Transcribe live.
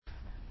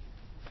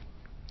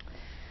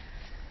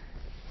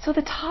So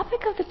the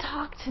topic of the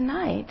talk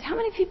tonight, how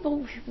many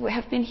people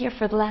have been here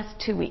for the last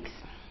 2 weeks?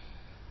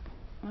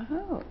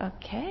 Oh,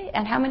 okay.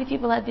 And how many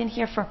people have been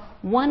here for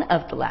one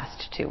of the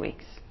last 2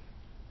 weeks?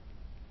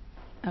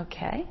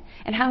 Okay.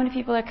 And how many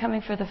people are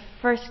coming for the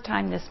first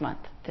time this month?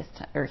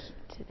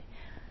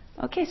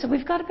 Okay, so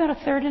we've got about a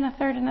third and a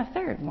third and a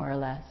third, more or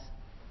less.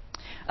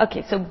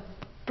 Okay, so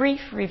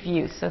brief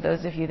review, so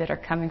those of you that are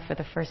coming for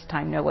the first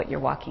time know what you're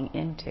walking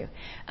into.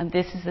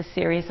 This is the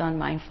series on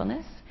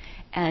mindfulness.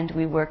 And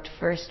we worked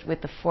first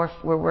with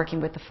we're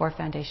working with the 4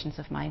 foundations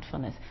of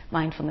mindfulness.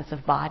 Mindfulness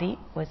of body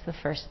was the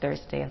first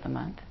Thursday of the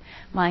month.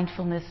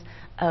 Mindfulness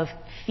of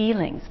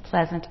feelings,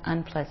 pleasant,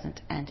 unpleasant,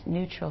 and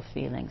neutral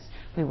feelings,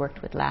 we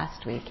worked with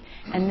last week.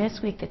 And this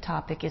week the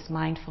topic is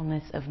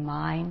mindfulness of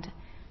mind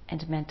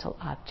and mental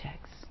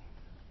objects.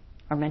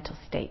 Or mental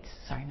states.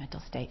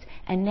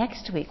 And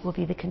next week will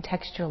be the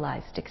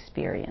contextualized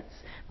experience.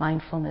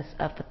 Mindfulness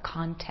of the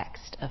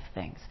context of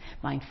things.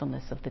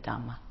 Mindfulness of the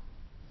Dhamma.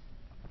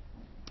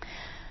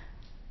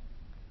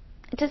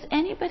 Does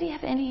anybody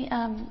have any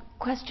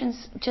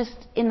questions?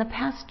 Just in the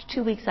past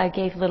 2 weeks, I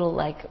gave little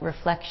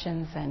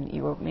reflections, and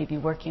you were maybe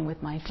working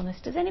with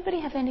mindfulness. Does anybody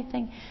have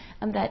anything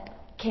that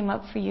came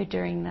up for you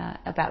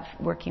about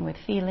working with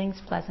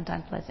feelings, pleasant,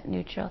 unpleasant,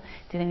 neutral?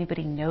 Did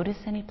anybody notice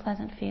any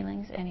pleasant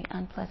feelings, any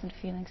unpleasant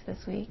feelings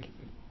this week?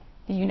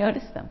 Did you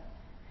notice them?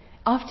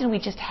 Often we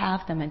just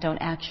have them and don't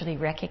actually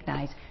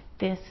recognize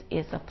this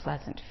is a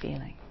pleasant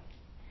feeling.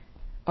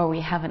 Or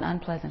we have an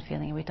unpleasant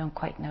feeling and we don't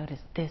quite notice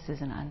this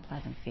is an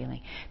unpleasant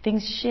feeling.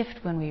 Things shift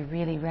when we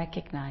really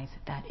recognize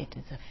that it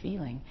is a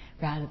feeling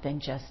rather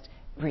than just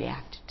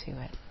react to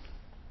it.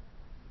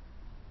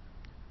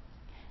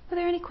 Were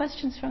there any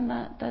questions from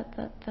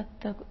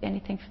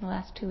anything from the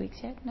last 2 weeks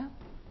yet? No?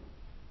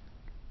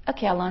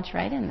 Okay, I'll launch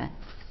right in then.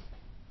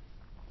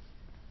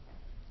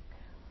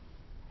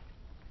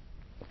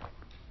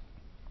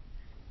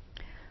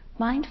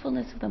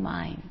 Mindfulness of the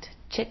mind,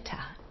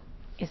 citta,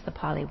 is the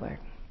Pali word.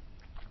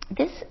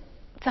 This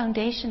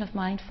foundation of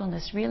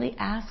mindfulness really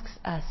asks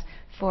us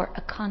for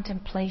a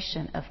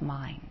contemplation of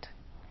mind,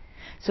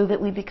 so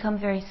that we become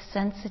very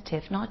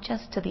sensitive, not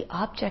just to the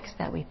objects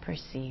that we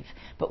perceive,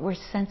 but we're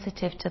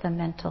sensitive to the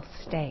mental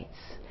states,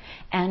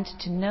 and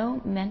to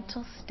know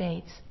mental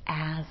states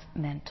as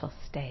mental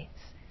states,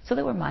 so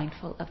that we're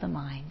mindful of the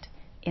mind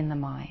in the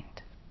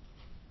mind.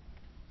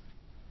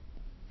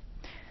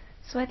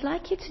 So I'd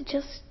like you to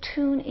just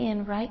tune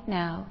in right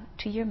now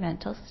to your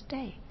mental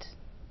state.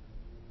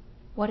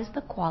 What is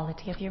the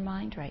quality of your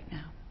mind right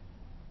now?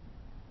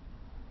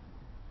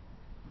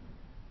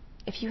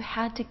 If you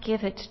had to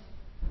give it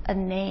a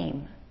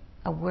name,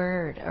 a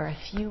word, or a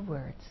few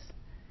words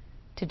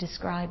to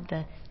describe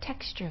the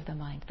texture of the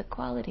mind, the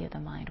quality of the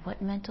mind,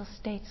 what mental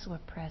states were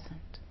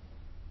present?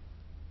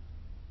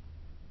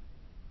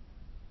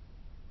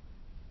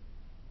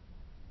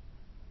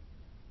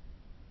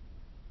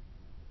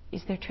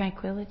 Is there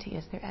tranquility?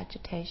 Is there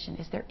agitation?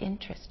 Is there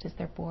interest? Is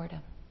there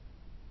boredom?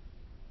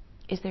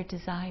 Is there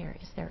desire?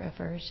 Is there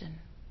aversion?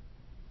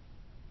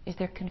 Is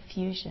there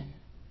confusion?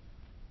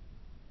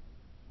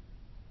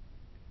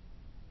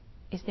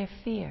 Is there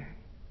fear?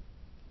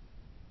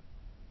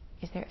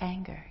 Is there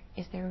anger?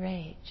 Is there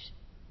rage?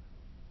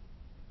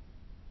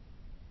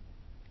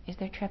 Is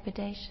there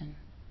trepidation?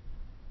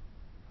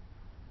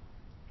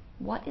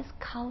 What is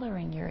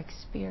coloring your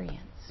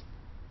experience?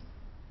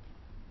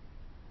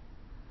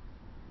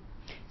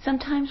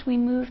 Sometimes we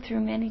move through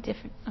many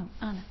different... Oh,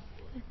 Anna.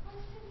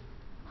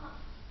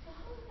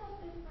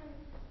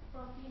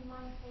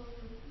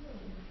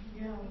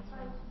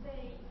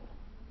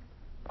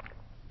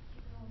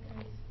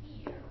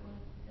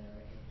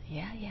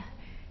 Yeah.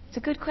 It's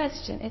a good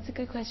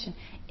question.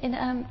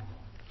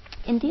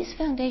 In these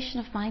foundation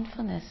of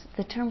mindfulness,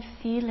 the term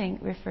feeling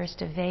refers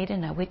to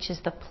Vedana, which is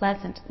the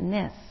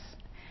pleasantness,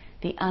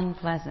 the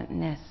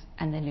unpleasantness,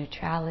 and the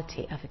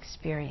neutrality of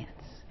experience.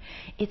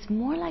 It's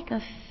more like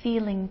a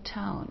feeling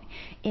tone.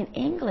 In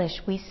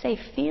English, we say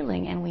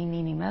feeling and we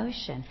mean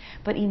emotion,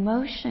 but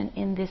emotion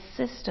in this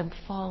system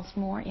falls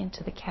more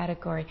into the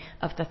category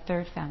of the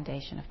third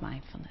foundation of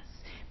mindfulness,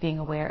 being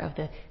aware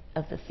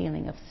of the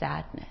feeling of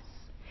sadness.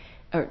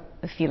 Or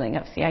the feeling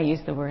of, I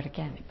use the word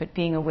again, but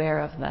being aware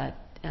of the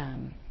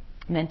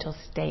mental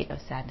state of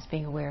sadness,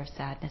 being aware of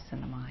sadness in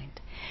the mind.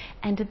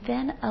 And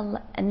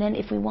then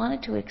if we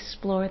wanted to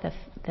explore the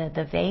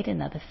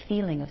Vedana, the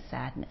feeling of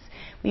sadness,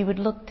 we would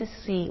look to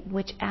see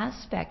which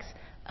aspects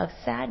of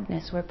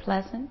sadness were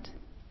pleasant,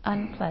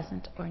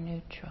 unpleasant, or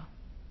neutral.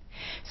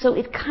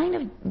 So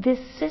this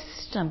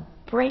system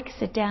breaks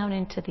it down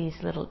into these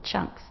little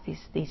chunks,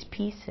 these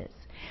pieces.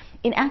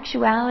 In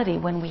actuality,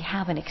 when we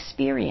have an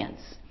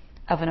experience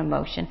of an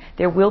emotion,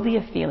 there will be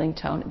a feeling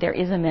tone, there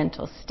is a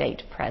mental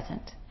state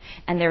present,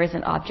 and there is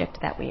an object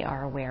that we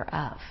are aware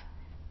of.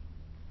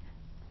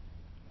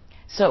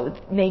 So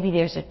maybe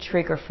there's a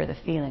trigger for the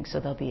feeling, so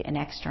there'll be an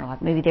external,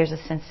 maybe there's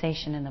a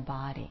sensation in the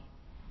body.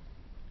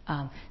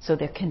 So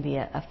there can be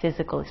a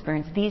physical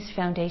experience. These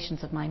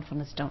foundations of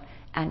mindfulness don't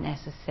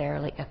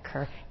necessarily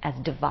occur as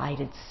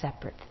divided,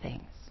 separate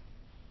things.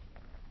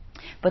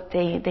 But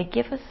they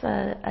give us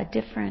a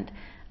different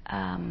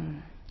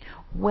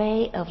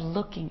way of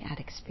looking at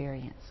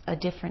experience, a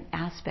different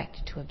aspect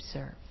to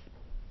observe.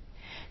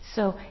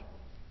 So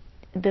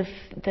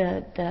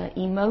the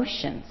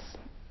emotions.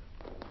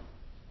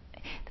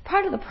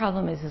 Part of the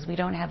problem is we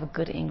don't have a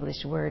good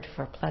English word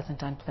for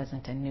pleasant,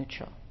 unpleasant, and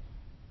neutral.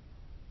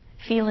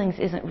 Feelings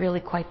isn't really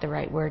quite the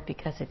right word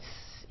because it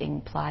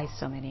implies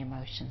so many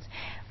emotions.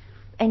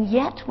 And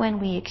yet when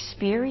we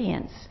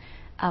experience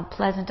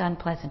pleasant,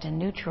 unpleasant, and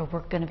neutral,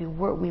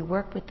 we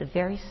work with the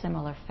very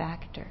similar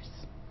factors.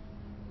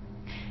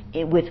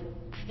 With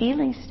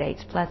feeling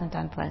states, pleasant,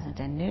 unpleasant,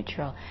 and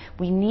neutral,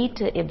 we need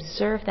to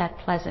observe that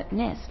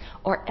pleasantness,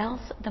 or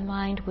else the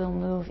mind will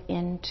move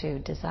into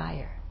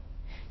desire.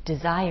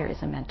 Desire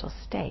is a mental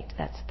state.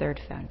 That's third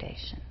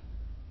foundation.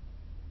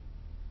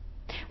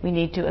 We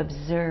need to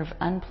observe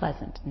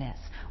unpleasantness,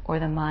 or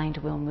the mind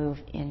will move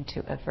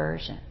into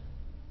aversion.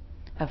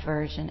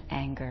 Aversion,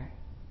 anger,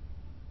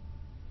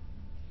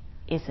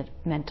 is a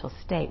mental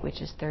state,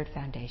 which is third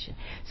foundation.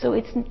 So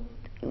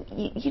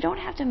you don't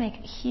have to make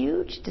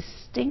huge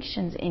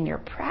distinctions in your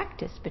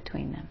practice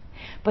between them,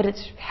 but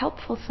it's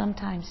helpful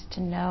sometimes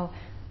to know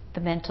the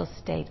mental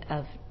state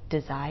of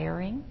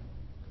desiring,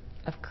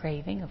 of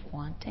craving, of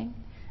wanting,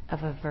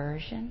 of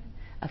aversion,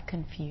 of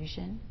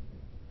confusion,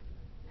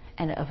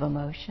 and of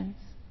emotions,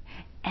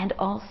 and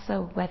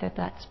also whether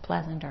that's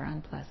pleasant or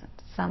unpleasant.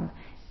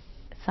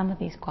 Some of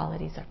these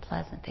qualities are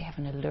pleasant, they have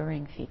an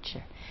alluring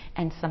feature,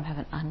 and some have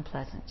an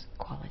unpleasant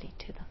quality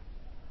to them.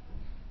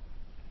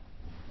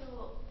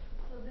 So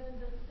then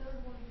the third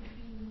one would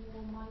be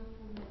more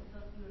mindfulness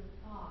of your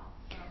thoughts.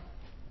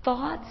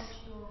 Thoughts?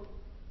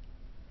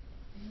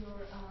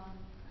 You're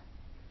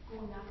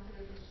going after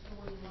the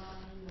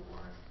storyline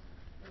or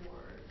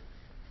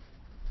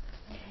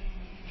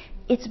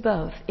It's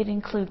both. It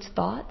includes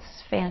thoughts,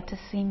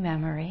 fantasy,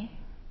 memory,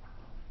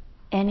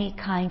 any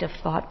kind of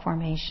thought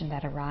formation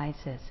that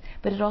arises.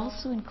 But it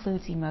also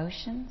includes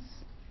emotions.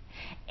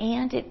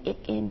 And it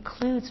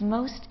includes,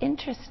 most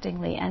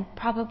interestingly, and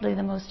probably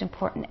the most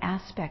important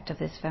aspect of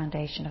this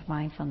foundation of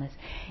mindfulness,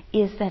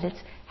 is that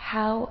it's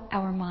how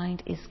our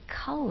mind is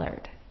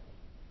colored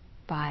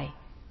by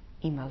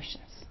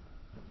emotions.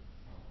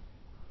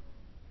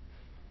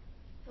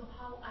 So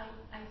how I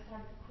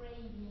start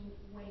craving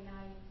when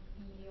I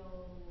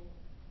feel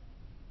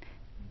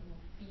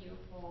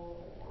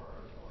fearful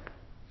or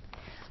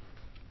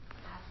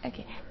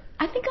Okay.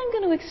 I think I'm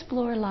going to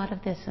explore a lot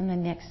of this in the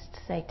next,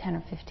 say, 10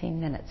 or 15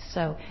 minutes.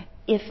 So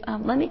if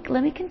let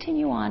me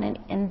continue on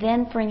and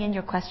then bring in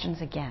your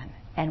questions again,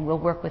 and we'll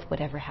work with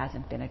whatever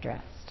hasn't been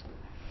addressed.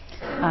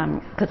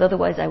 Because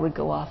otherwise I would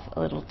go off a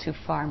little too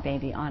far,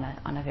 maybe on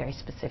a very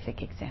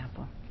specific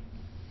example.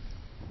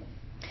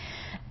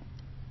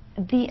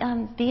 The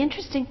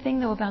interesting thing,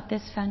 though, about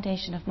this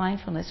foundation of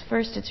mindfulness,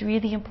 first, it's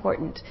really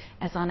important,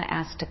 as Anna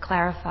asked, to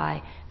clarify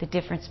the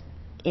difference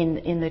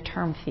in the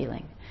term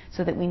feeling,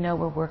 so that we know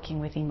we're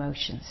working with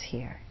emotions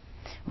here,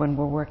 when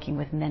we're working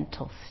with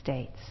mental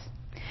states.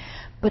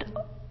 But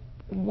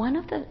one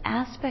of the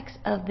aspects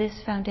of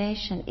this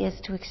foundation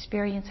is to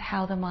experience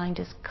how the mind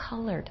is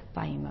colored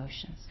by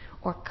emotions,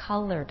 or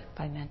colored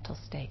by mental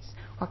states,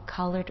 or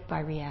colored by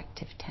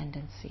reactive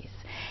tendencies.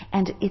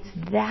 And it's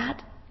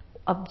that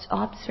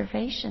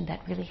observation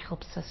that really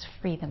helps us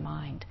free the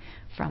mind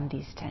from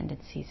these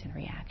tendencies and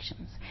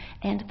reactions.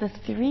 And the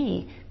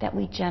three that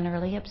we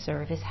generally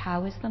observe is,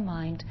 how is the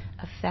mind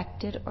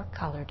affected or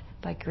colored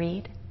by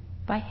greed,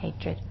 by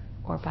hatred,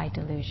 or by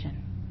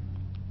delusion?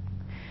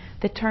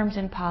 The terms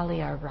in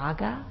Pali are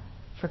raga,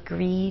 for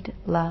greed,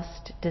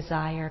 lust,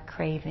 desire,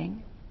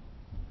 craving.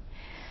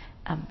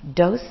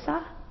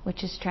 Dosa,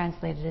 which is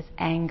translated as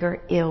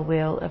anger, ill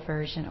will,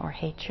 aversion, or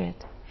hatred.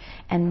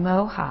 And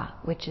moha,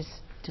 which is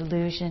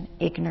delusion,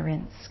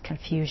 ignorance,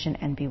 confusion,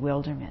 and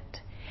bewilderment.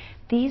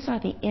 These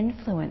are the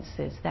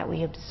influences that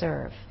we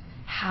observe.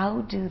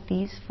 How do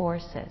these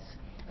forces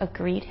of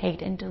greed,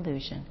 hate, and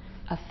delusion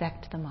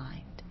affect the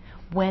mind?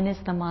 When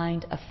is the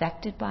mind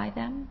affected by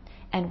them?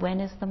 And when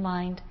is the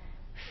mind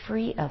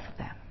free of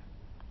them?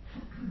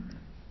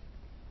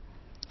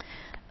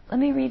 Let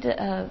me read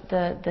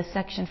the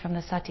section from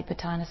the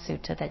Satipatthana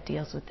Sutta that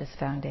deals with this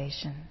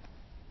foundation.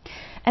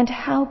 And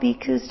how,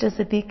 bhikkhus, does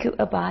a bhikkhu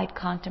abide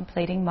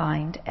contemplating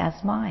mind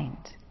as mind?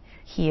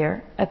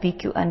 Here, a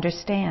bhikkhu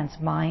understands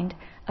mind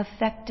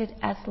affected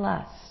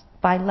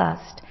by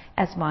lust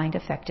as mind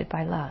affected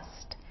by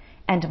lust,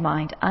 and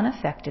mind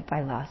unaffected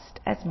by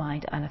lust as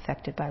mind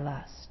unaffected by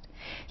lust.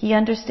 He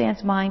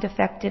understands mind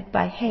affected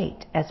by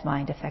hate as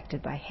mind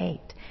affected by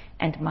hate,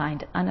 and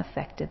mind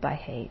unaffected by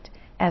hate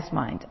as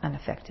mind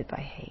unaffected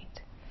by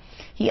hate.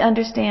 He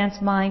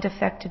understands mind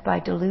affected by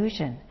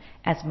delusion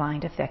as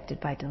mind affected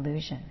by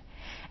delusion,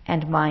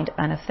 and mind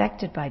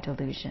unaffected by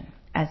delusion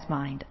as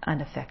mind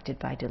unaffected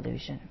by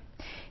delusion.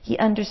 He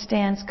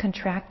understands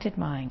contracted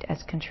mind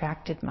as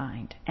contracted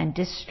mind and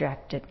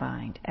distracted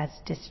mind as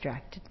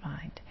distracted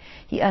mind.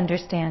 He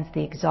understands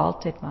the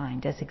exalted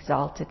mind as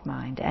exalted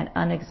mind and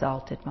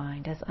unexalted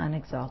mind as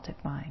unexalted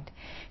mind.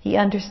 He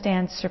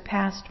understands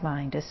surpassed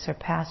mind as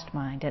surpassed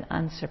mind and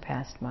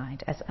unsurpassed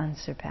mind as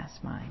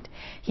unsurpassed mind.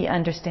 He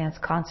understands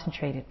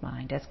concentrated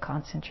mind as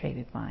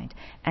concentrated mind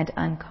and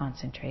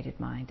unconcentrated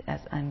mind as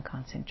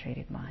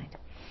unconcentrated mind.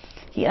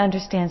 He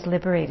understands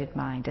liberated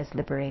mind as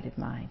liberated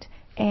mind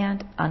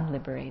and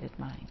unliberated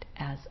mind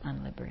as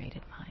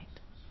unliberated mind.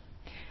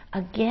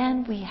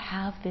 Again, we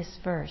have this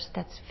verse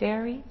that's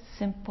very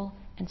simple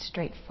and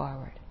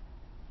straightforward.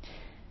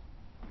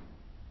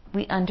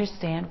 We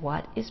understand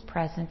what is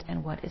present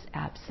and what is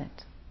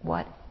absent,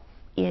 what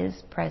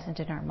is present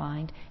in our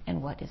mind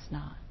and what is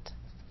not.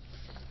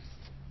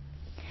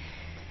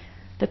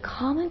 The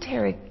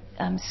commentary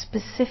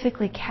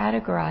specifically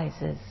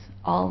categorizes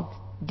all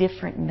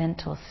different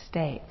mental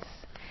states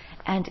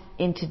and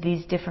into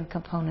these different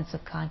components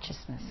of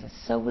consciousnesses.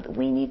 So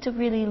we need to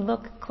really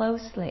look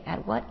closely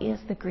at what is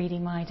the greedy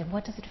mind and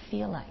what does it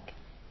feel like.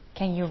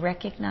 Can you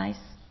recognize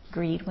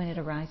greed when it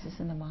arises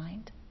in the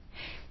mind?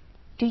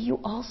 Do you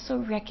also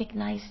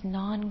recognize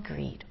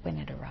non-greed when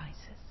it arises?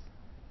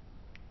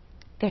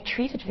 They're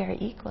treated very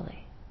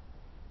equally.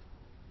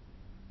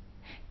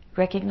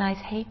 Recognize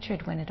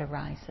hatred when it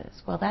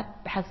arises. Well, that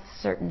has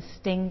a certain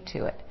sting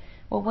to it.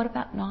 Well, what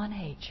about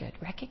non-hatred?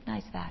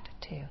 Recognize that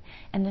too.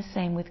 And the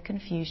same with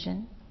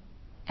confusion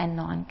and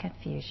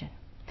non-confusion.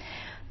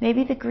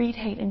 Maybe the greed,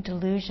 hate, and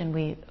delusion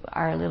we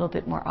are a little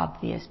bit more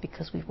obvious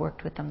because we've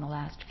worked with them the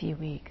last few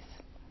weeks.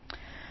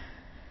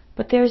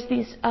 But there's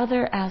these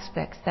other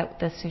aspects that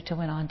the sutta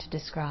went on to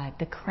describe.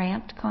 The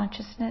cramped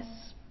consciousness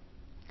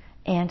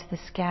and the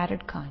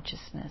scattered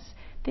consciousness.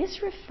 This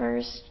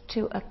refers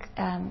to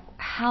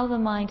how the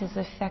mind is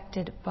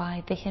affected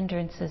by the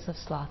hindrances of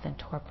sloth and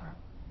torpor.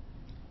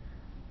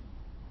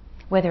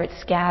 Whether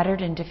it's scattered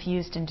and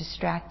diffused and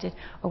distracted,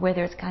 or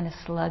whether it's kind of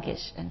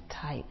sluggish and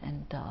tight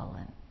and dull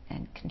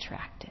and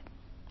contracted.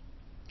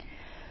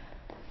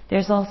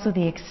 There's also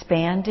the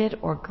expanded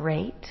or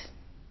great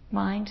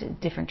mind,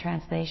 different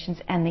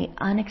translations, and the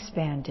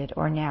unexpanded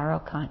or narrow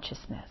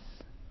consciousness.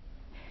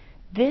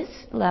 This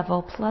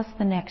level plus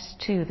the next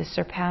two, the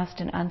surpassed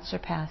and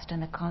unsurpassed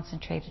and the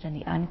concentrated and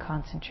the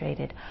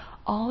unconcentrated,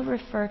 all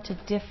refer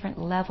to different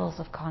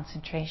levels of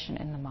concentration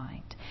in the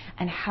mind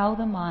and how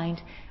the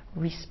mind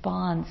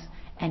responds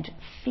and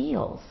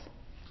feels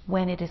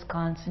when it is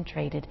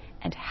concentrated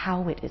and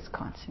how it is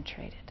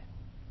concentrated.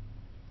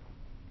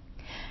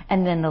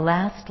 And then the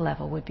last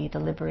level would be the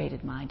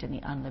liberated mind and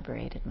the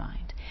unliberated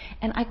mind.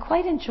 And I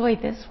quite enjoy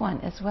this one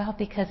as well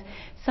because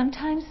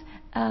sometimes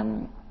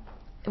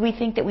we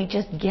think that we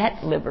just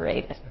get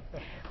liberated.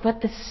 But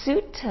the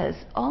suttas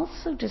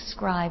also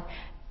describe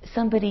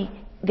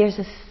there's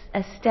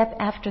a step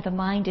after the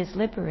mind is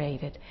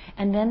liberated,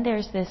 and then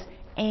there's this,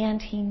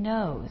 and he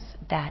knows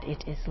that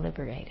it is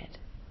liberated.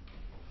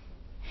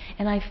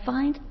 And I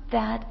find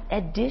that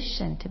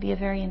addition to be a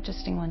very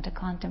interesting one to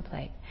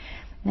contemplate.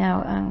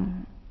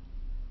 Now,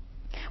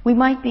 we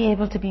might be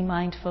able to be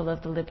mindful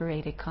of the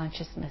liberated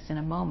consciousness in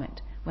a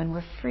moment when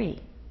we're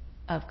free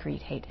of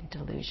greed, hate, and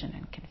delusion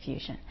and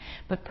confusion.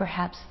 But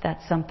perhaps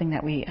that's something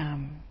that we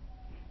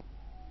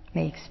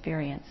may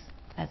experience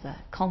as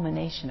a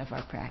culmination of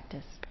our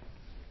practice.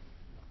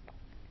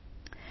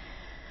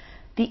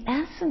 The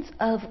essence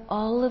of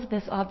all of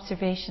this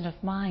observation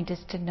of mind is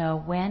to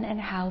know when and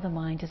how the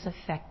mind is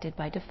affected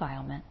by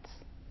defilements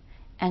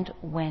and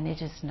when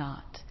it is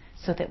not,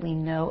 so that we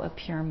know a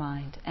pure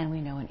mind and we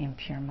know an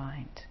impure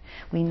mind.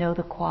 We know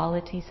the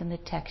qualities and the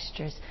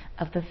textures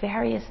of the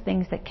various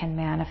things that can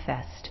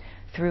manifest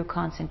through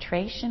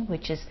concentration,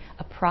 which is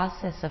a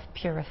process of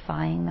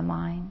purifying the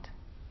mind.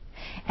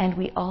 And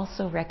we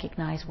also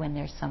recognize when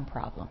there's some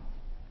problem,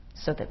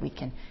 so that we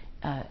can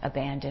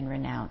abandon,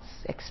 renounce,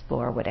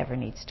 explore whatever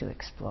needs to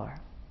explore.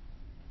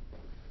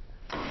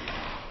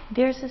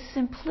 There's a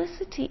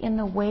simplicity in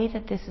the way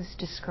that this is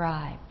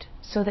described,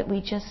 so that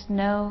we just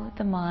know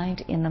the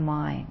mind in the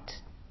mind,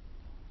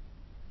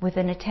 with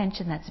an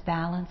attention that's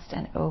balanced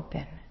and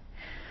open.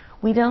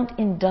 We don't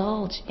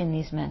indulge in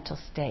these mental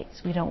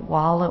states. We don't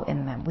wallow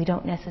in them. We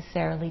don't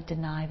necessarily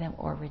deny them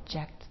or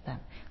reject them.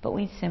 But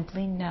we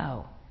simply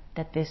know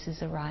that this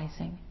is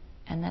arising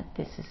and that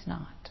this is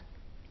not.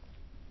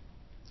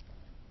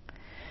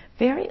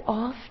 Very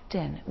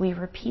often we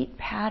repeat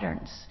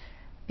patterns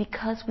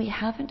because we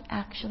haven't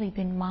actually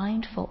been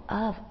mindful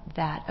of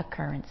that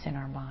occurrence in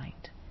our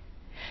mind.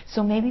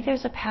 So maybe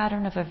there's a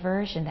pattern of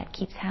aversion that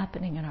keeps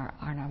happening in our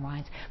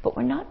minds, but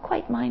we're not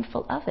quite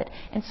mindful of it.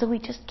 And so we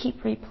just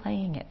keep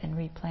replaying it and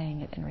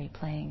replaying it and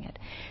replaying it.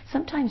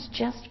 Sometimes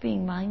just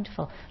being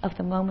mindful of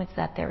the moments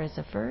that there is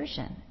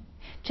aversion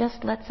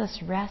just lets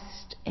us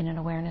rest in an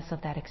awareness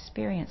of that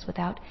experience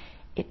without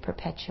it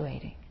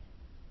perpetuating.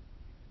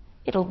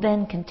 It'll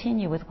then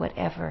continue with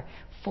whatever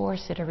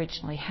force it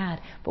originally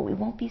had, but we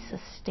won't be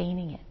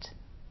sustaining it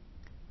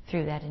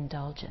through that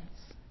indulgence.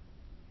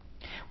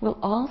 We'll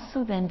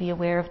also then be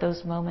aware of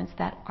those moments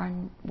that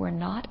were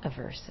not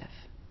aversive.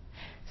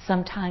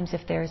 Sometimes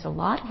if there's a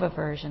lot of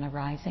aversion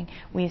arising,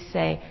 we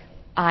say,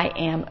 I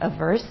am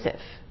aversive,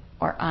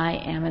 or I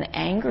am an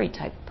angry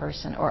type of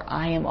person, or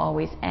I am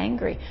always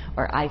angry,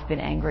 or I've been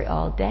angry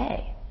all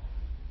day.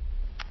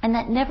 And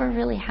that never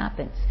really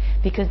happens,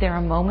 because there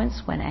are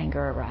moments when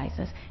anger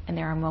arises, and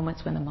there are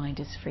moments when the mind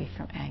is free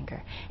from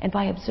anger. And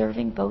by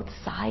observing both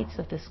sides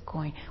of this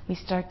coin, we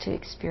start to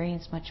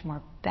experience much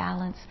more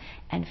balance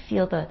and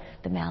feel the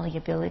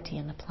malleability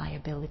and the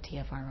pliability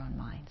of our own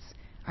minds.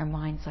 Our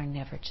minds are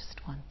never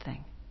just one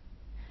thing.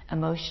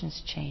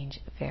 Emotions change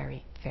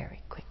very,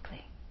 very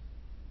quickly.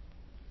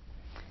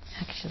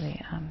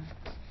 Actually,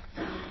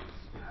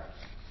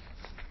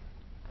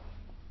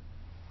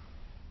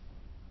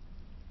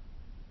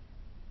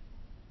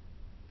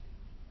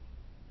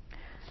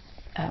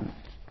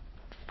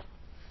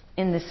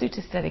 in the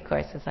sutta study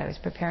course, as I was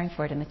preparing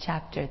for it in the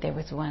chapter, there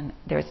was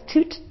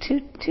two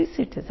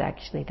suttas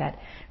actually that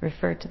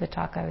referred to the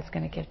talk I was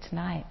going to give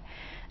tonight.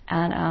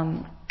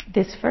 And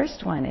this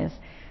first one is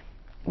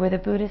where the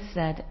Buddha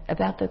said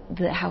about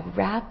how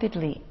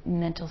rapidly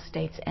mental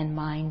states and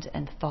mind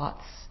and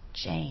thoughts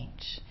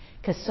change.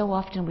 Because so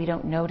often we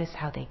don't notice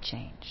how they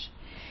change.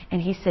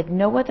 And he said,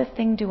 no other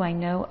thing do I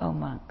know, O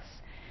monks,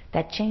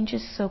 that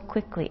changes so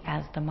quickly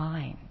as the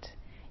mind.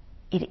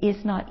 It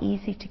is not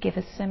easy to give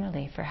a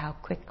simile for how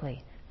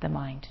quickly the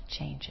mind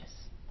changes.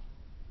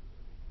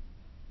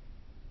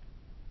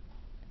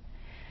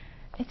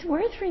 It's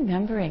worth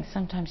remembering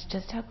sometimes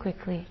just how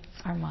quickly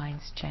our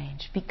minds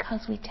change,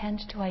 because we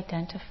tend to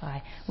identify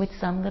with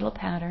some little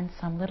pattern,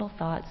 some little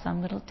thought,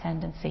 some little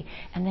tendency,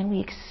 and then we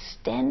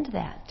extend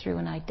that through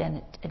an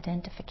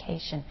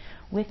identification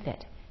with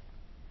it.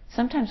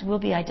 Sometimes we'll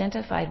be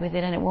identified with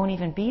it and it won't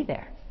even be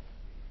there.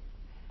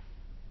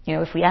 You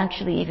know, if we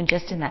actually even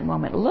just in that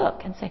moment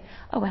look and say,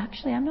 oh,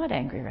 actually, I'm not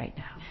angry right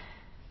now.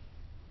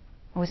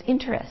 I was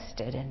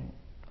interested in,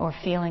 or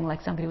feeling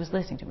like somebody was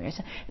listening to me, or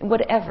something.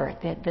 Whatever,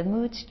 the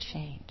moods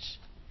change.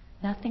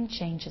 Nothing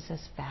changes as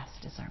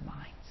fast as our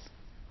minds.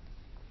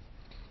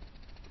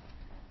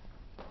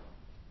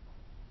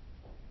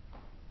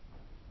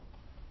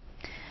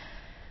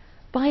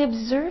 By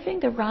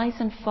observing the rise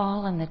and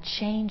fall and the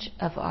change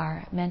of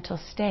our mental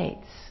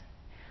states,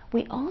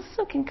 we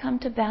also can come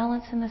to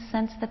balance in the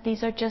sense that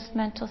these are just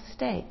mental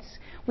states.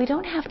 We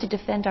don't have to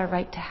defend our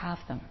right to have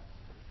them.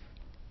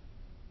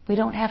 We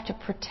don't have to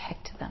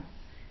protect them.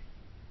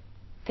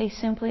 They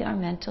simply are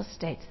mental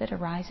states that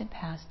arise and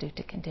pass due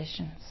to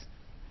conditions.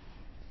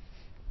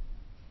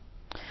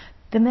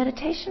 The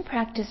meditation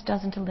practice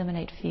doesn't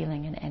eliminate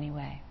feeling in any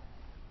way.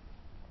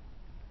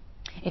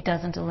 It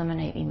doesn't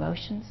eliminate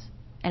emotions,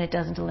 and it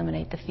doesn't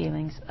eliminate the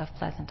feelings of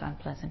pleasant,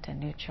 unpleasant, and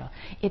neutral.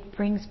 It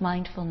brings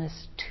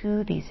mindfulness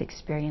to these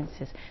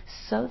experiences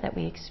so that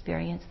we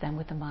experience them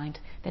with a mind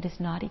that is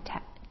not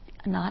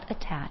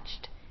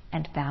attached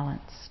and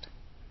balanced.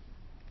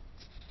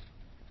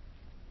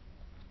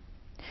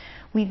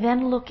 We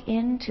then look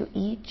into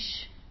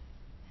each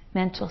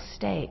mental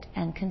state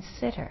and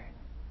consider,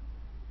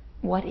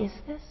 what is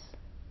this?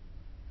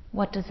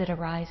 What does it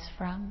arise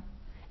from?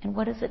 And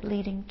what is it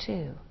leading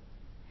to?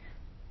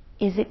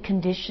 Is it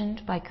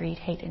conditioned by greed,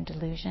 hate, and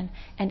delusion?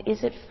 And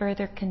is it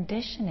further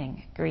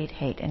conditioning greed,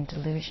 hate, and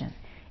delusion?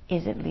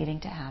 Is it leading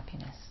to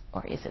happiness,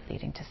 or is it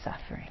leading to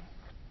suffering?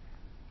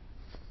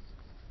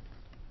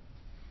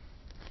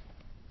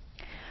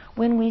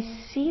 When we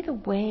see the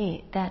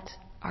way that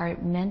our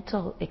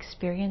mental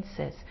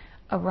experiences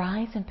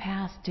arise and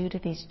pass due to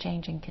these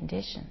changing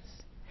conditions,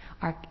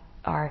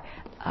 are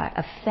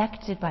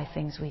affected by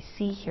things we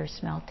see, hear,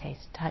 smell,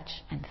 taste, touch,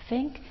 and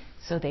think,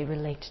 so they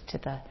relate to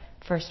the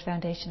first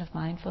foundation of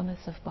mindfulness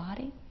of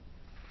body,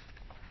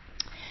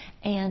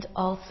 and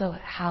also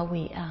how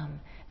we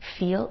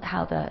feel,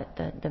 how the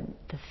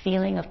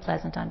feeling of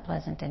pleasant,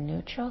 unpleasant, and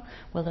neutral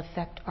will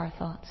affect our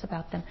thoughts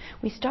about them.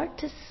 We start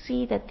to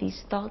see that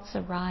these thoughts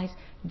arise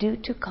due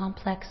to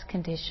complex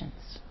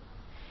conditions,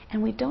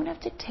 and we don't have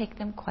to take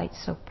them quite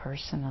so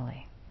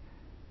personally.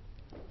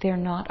 They're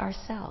not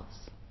ourselves.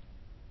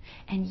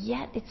 And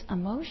yet it's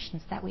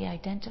emotions that we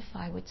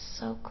identify with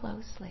so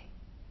closely.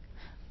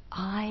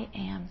 I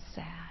am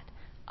sad.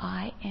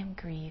 I am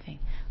grieving.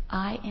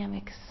 I am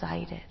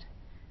excited.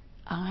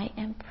 I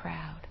am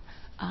proud.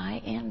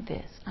 I am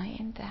this. I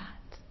am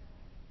that.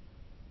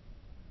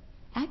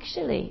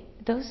 Actually,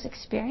 those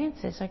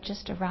experiences are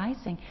just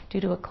arising due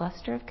to a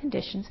cluster of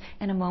conditions,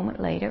 and a moment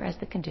later, as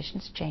the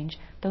conditions change,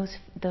 those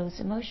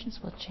emotions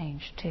will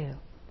change too.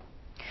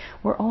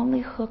 We're only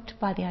hooked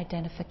by the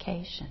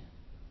identification.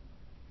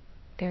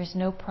 There is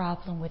no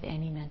problem with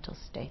any mental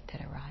state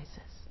that arises.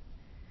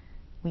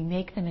 We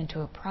make them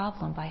into a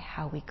problem by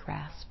how we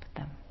grasp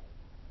them.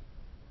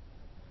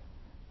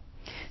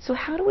 So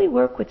how do we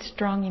work with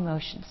strong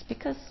emotions?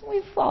 Because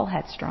we've all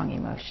had strong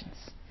emotions.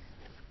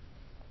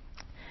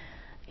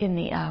 In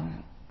the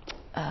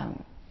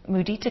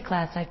mudita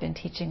class I've been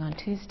teaching on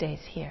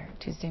Tuesdays here,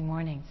 Tuesday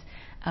mornings,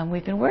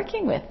 we've been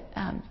working with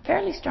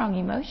fairly strong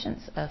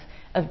emotions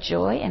of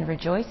joy and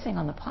rejoicing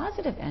on the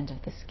positive end of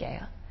the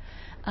scale.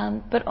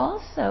 but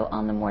also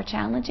on the more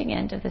challenging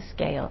end of the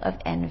scale of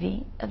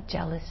envy, of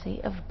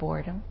jealousy, of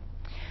boredom,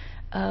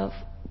 of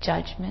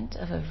judgment,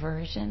 of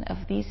aversion, of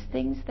these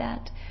things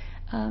that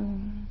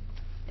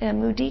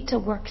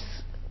mudita works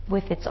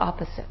with its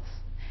opposites.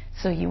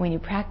 So when you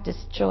practice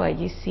joy,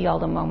 you see all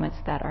the moments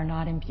that are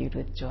not imbued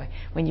with joy.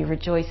 When you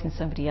rejoice in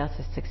somebody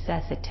else's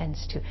success, it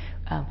tends to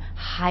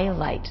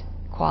highlight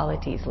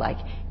qualities like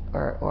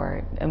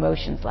or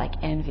emotions like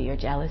envy or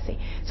jealousy.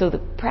 So the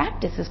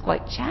practice is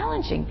quite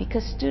challenging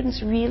because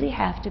students really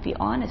have to be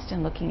honest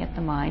in looking at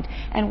the mind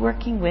and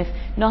working with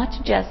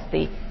not just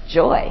the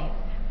joy,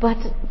 but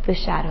the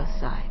shadow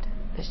side.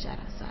 The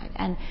shadow side.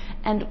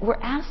 And we're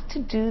asked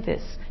to do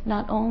this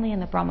not only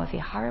in the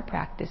Brahmavihara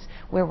practice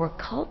where we're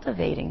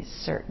cultivating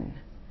certain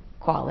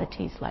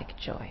qualities like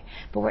joy,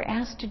 but we're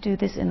asked to do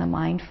this in the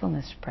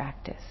mindfulness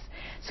practice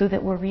so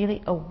that we're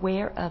really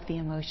aware of the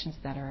emotions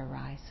that are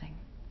arising.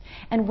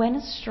 And when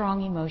a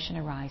strong emotion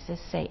arises,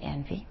 say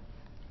envy,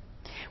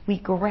 we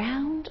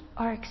ground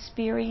our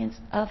experience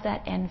of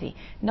that envy,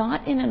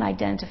 not in an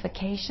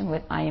identification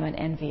with I am an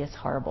envious,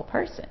 horrible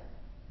person,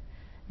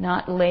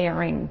 not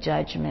layering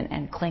judgment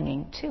and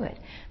clinging to it,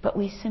 but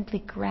we simply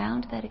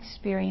ground that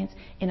experience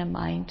in a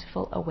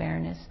mindful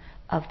awareness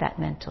of that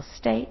mental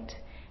state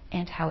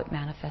and how it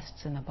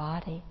manifests in the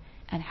body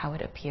and how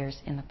it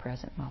appears in the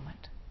present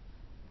moment.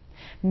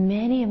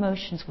 Many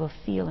emotions we'll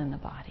feel in the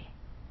body.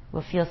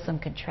 We'll feel some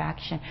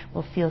contraction,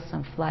 we'll feel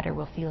some flutter,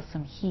 we'll feel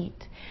some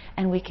heat.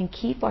 And we can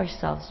keep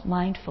ourselves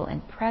mindful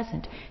and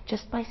present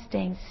just by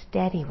staying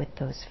steady with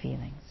those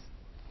feelings.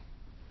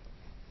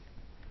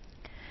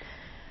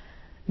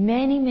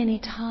 Many, many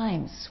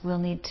times we'll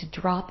need to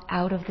drop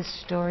out of the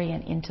story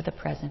and into the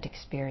present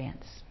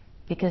experience,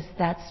 because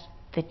that's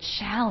the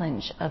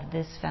challenge of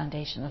this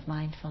foundation of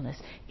mindfulness,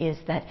 is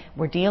that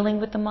we're dealing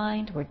with the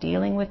mind, we're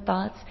dealing with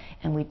thoughts,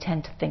 and we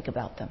tend to think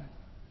about them.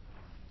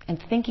 And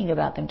thinking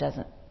about them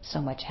doesn't so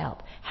much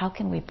help. How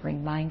can we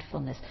bring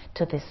mindfulness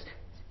to this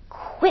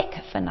quick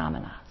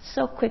phenomena?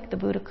 So quick the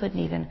Buddha couldn't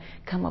even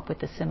come up with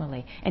the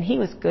simile. And he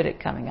was good at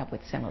coming up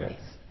with similes.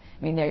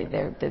 I mean,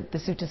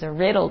 the sutras are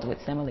riddled with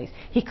similes.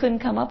 He couldn't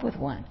come up with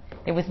one.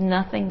 There was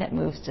nothing that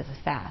moves as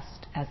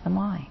fast as the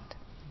mind.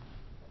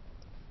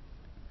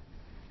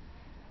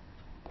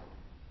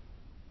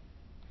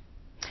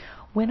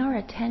 When our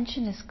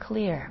attention is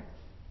clear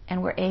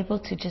and we're able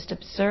to just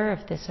observe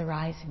this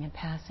arising and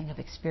passing of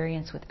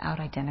experience without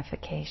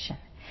identification,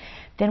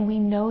 then we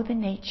know the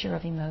nature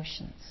of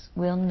emotions.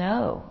 We'll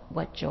know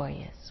what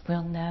joy is.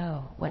 We'll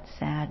know what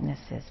sadness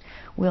is.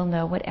 We'll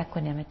know what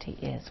equanimity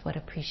is, what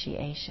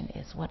appreciation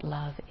is, what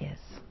love is.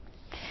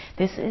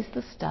 This is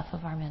the stuff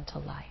of our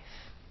mental life.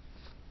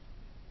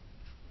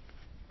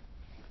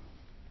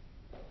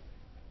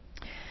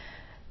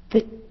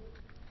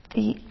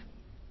 The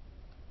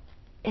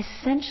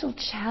essential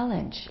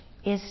challenge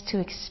is to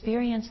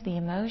experience the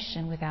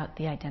emotion without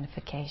the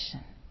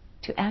identification,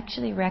 to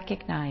actually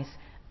recognize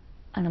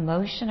an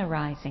emotion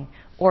arising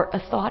or a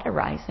thought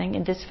arising.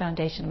 In this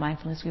foundation of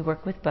mindfulness, we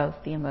work with both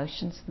the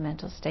emotions, the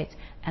mental states,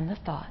 and the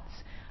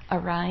thoughts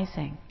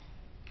arising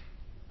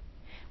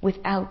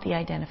without the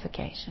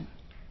identification.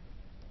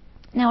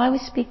 Now, I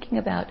was speaking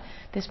about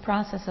this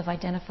process of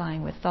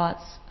identifying with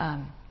thoughts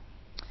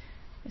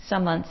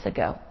some months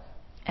ago,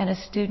 and a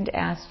student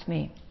asked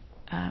me,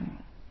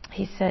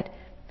 he said,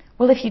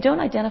 well, if you don't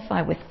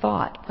identify with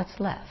thought, what's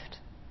left?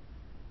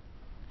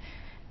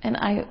 And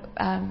I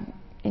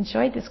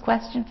enjoyed this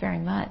question very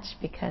much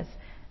because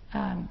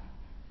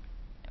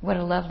what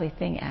a lovely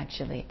thing,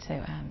 actually,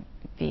 to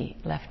be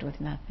left with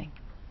nothing.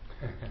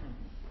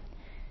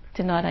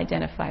 To not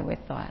identify with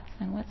thoughts,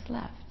 and what's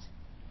left?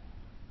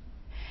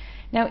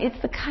 Now,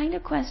 it's the kind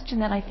of question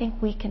that I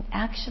think we can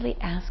actually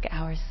ask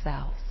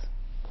ourselves.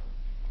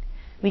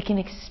 We can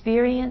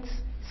experience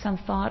some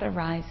thought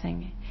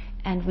arising,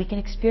 and we can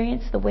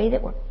experience the way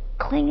that we're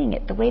clinging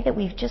it, the way that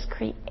we've just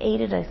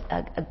created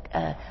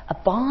a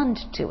bond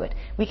to it.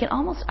 We can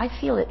almost, I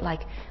feel it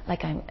like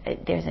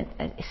there's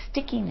a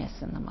stickiness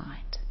in the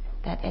mind,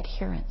 that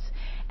adherence.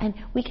 And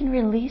we can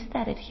release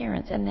that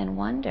adherence and then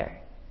wonder,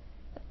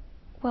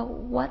 well,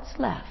 what's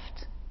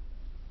left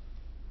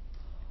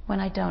when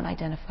I don't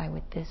identify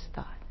with this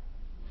thought?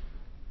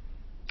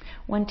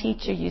 One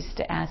teacher used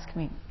to ask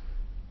me,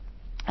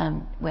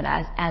 when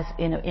as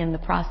in the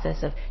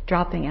process of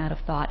dropping out of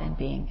thought and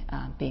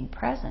being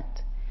present,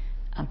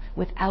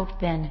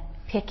 without then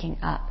picking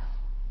up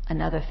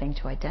another thing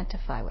to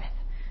identify with.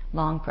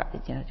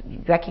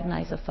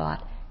 Recognize a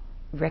thought,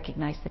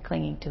 recognize the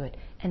clinging to it,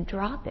 and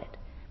drop it,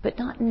 but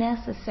not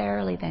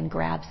necessarily then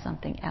grab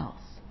something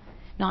else.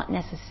 Not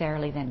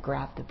necessarily then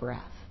grab the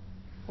breath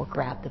or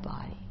grab the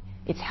body.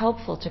 It's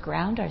helpful to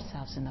ground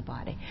ourselves in the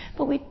body,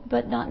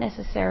 but not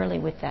necessarily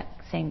with that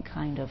same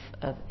kind of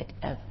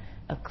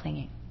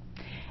clinging.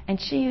 And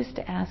she used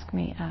to ask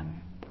me,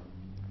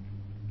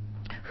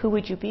 who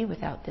would you be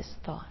without this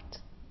thought?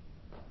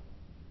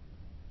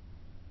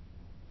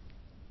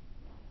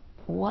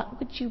 What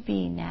would you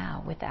be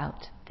now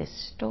without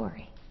this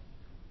story?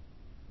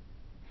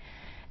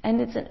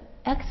 And it's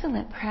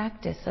excellent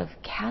practice of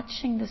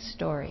catching the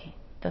story,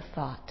 the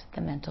thought,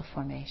 the mental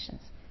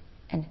formations,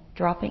 and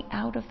dropping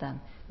out of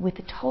them with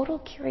total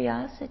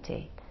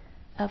curiosity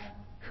of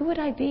who would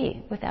I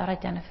be without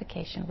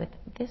identification with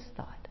this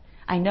thought?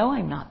 I know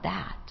I'm not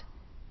that.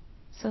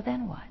 So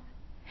then what?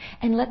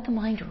 And let the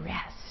mind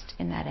rest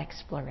in that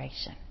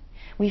exploration.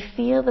 We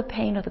feel the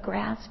pain of the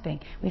grasping.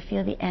 We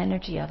feel the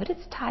energy of it.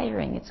 It's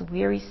tiring. It's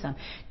wearisome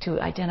to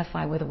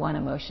identify with one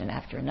emotion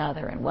after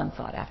another, and one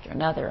thought after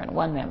another, and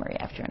one memory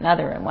after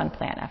another, and one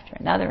plan after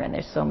another, and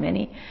there's so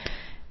many.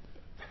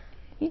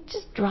 You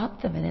just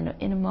drop them and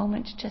in a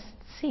moment just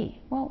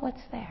see, well,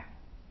 what's there?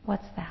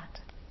 What's that?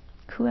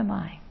 Who am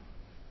I?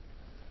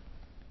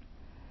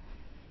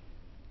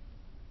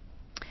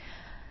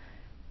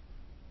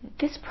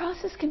 This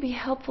process can be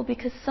helpful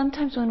because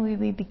sometimes when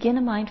we begin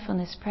a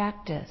mindfulness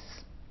practice,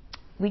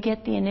 we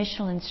get the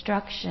initial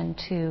instruction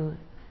to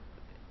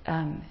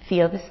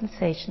feel the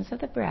sensations of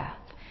the breath.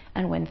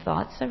 And when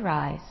thoughts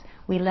arise,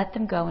 we let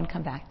them go and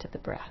come back to the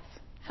breath.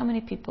 How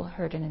many people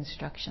heard an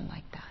instruction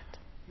like that?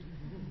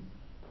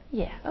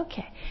 Yeah,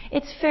 okay.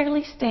 It's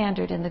fairly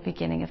standard in the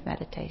beginning of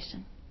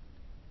meditation.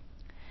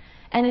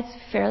 And it's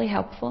fairly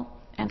helpful,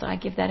 and I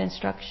give that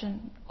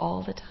instruction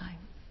all the time.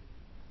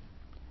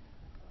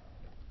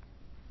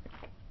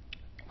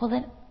 Well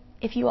then,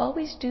 if you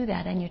always do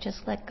that and you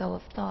just let go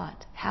of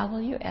thought, how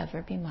will you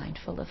ever be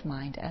mindful of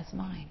mind as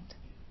mind?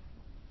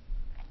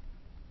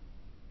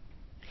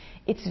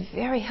 It's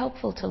very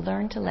helpful to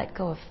learn to let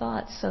go of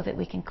thoughts so that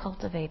we can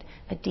cultivate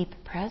a deep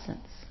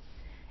presence.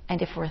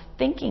 And if we're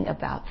thinking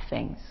about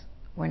things,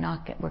 we're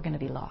going to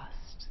be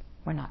lost.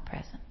 We're not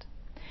present.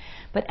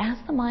 But as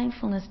the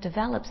mindfulness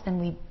develops,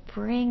 then we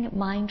bring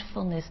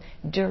mindfulness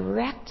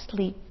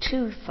directly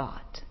to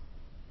thought.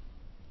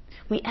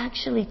 We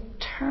actually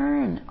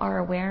turn our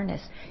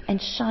awareness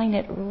and shine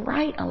it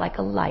right on, like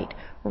a light,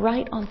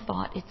 right on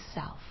thought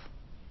itself.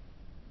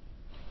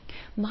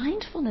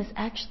 Mindfulness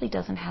actually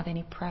doesn't have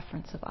any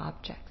preference of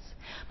objects.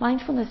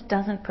 Mindfulness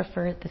doesn't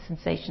prefer the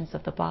sensations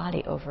of the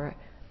body over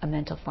a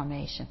mental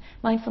formation.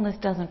 Mindfulness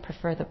doesn't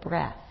prefer the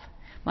breath.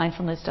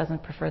 Mindfulness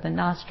doesn't prefer the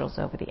nostrils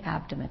over the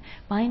abdomen.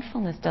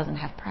 Mindfulness doesn't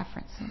have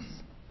preferences.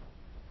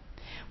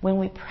 When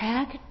we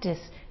practice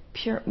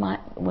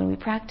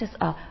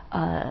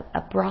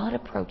a broad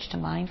approach to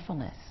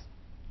mindfulness,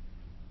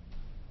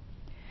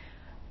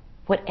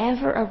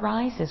 whatever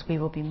arises, we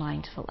will be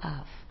mindful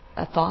of.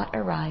 A thought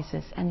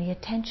arises, and the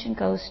attention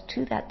goes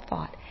to that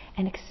thought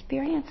and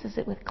experiences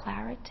it with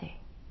clarity.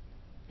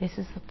 This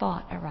is the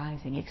thought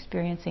arising,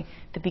 experiencing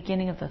the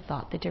beginning of the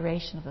thought, the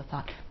duration of the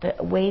thought,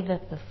 the way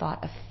that the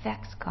thought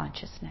affects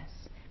consciousness,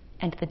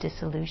 and the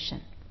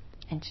dissolution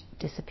and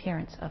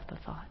disappearance of the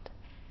thought.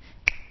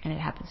 And it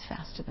happens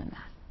faster than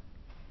that.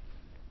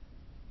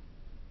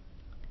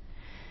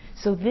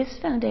 So this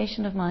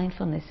foundation of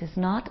mindfulness is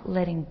not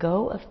letting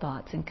go of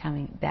thoughts and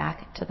coming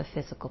back to the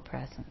physical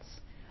presence,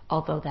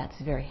 although that's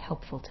very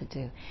helpful to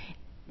do.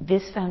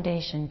 This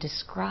foundation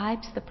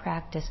describes the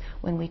practice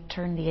when we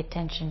turn the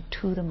attention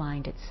to the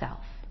mind itself,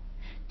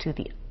 to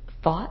the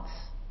thoughts,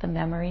 the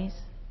memories,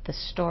 the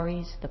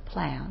stories, the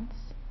plans,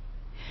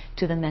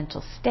 to the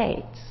mental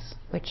states,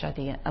 which are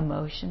the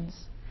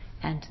emotions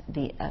and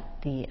the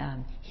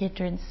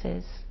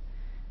hindrances,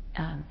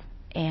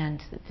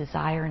 and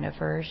desire and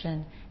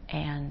aversion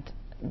and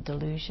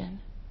delusion,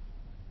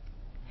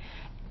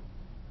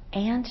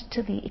 and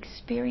to the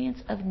experience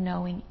of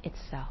knowing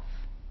itself.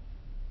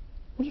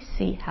 We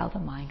see how the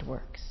mind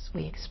works.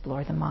 We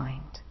explore the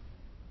mind.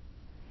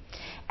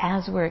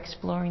 As we're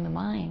exploring the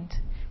mind,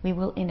 we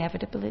will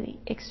inevitably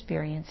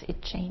experience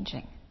it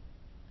changing.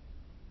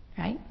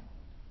 Right?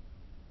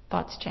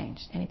 Thoughts change.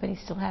 Anybody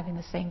still having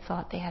the same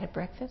thought they had at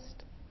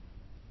breakfast?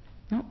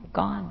 No,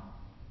 gone.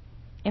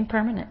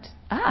 Impermanent.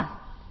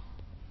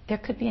 There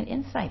could be an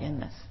insight in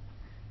this.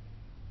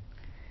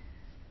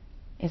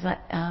 Is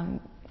that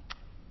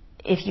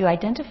if you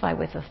identify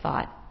with a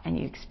thought and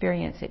you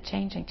experience it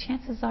changing,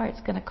 chances are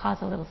it's going to cause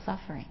a little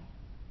suffering.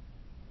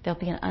 There'll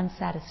be an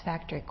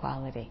unsatisfactory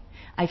quality.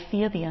 I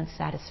feel the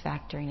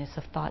unsatisfactoriness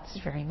of thoughts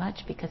very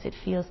much because it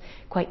feels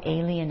quite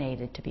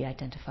alienated to be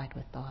identified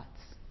with thoughts,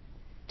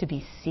 to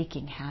be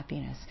seeking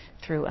happiness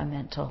through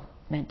a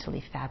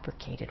mentally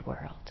fabricated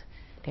world.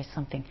 There's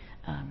something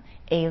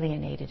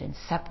alienated and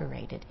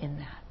separated in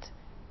that.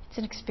 It's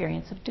an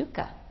experience of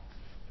dukkha.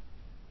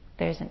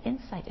 There's an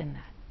insight in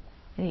that.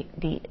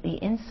 The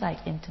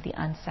insight into the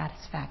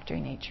unsatisfactory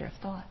nature of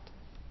thought.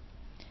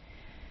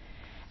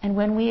 And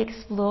when we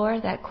explore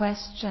that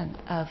question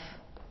of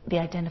the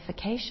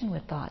identification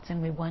with thoughts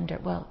and we wonder,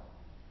 well,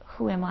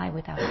 who am I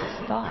without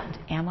this thought?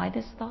 Am I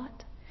this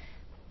thought?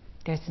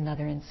 There's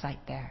another insight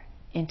there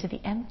into the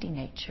empty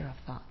nature of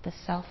thought, the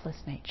selfless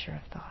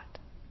nature of thought.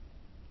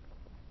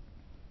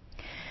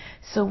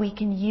 So we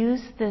can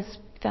use this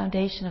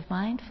foundation of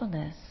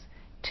mindfulness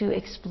to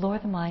explore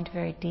the mind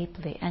very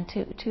deeply and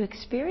to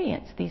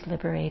experience these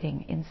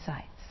liberating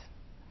insights.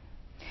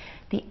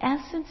 The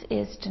essence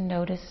is to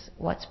notice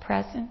what's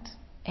present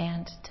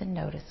and to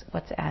notice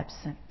what's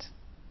absent.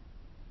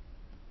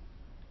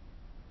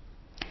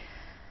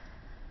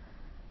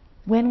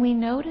 When we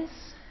notice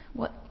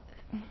what,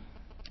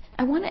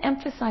 I want to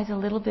emphasize a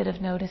little bit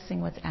of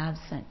noticing what's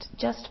absent,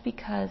 just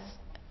because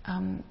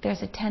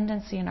there's a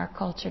tendency in our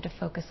culture to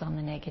focus on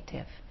the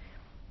negative.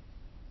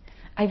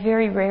 I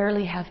very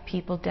rarely have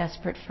people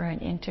desperate for an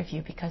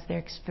interview because they're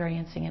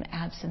experiencing an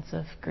absence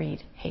of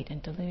greed, hate,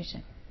 and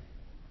delusion.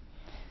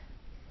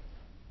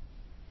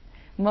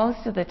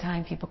 Most of the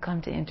time people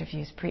come to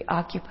interviews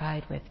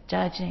preoccupied with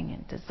judging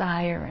and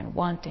desire and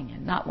wanting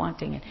and not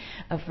wanting and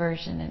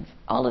aversion and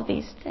all of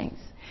these things.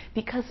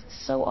 Because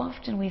so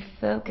often we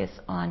focus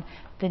on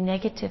the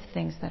negative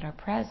things that are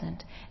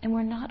present and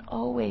we're not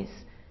always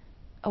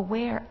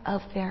aware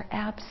of their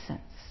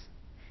absence.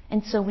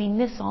 And so we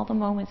miss all the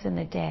moments in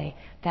the day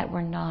that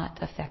were not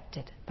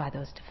affected by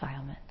those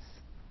defilements.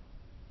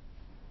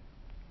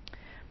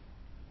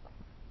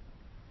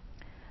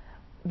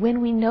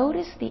 When we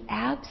notice the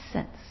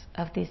absence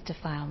of these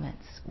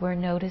defilements, we're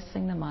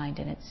noticing the mind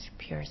in its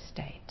pure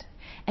state.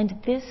 And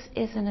this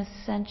is an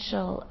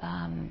essential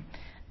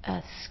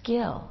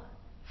skill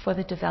for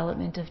the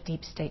development of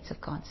deep states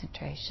of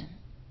concentration.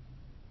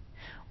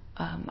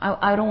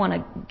 I don't want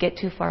to get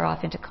too far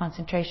off into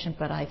concentration,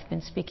 but I've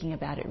been speaking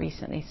about it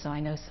recently, so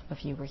I know some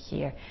of you were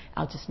here.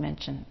 I'll just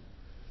mention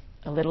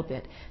a little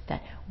bit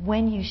that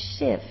when you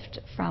shift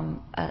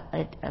from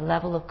a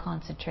level of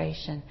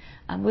concentration,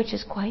 which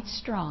is quite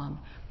strong,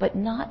 but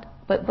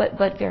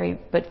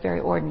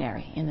very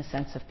ordinary in the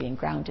sense of being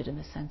grounded in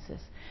the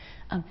senses,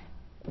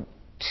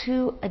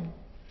 to a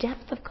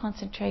depth of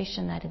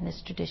concentration that in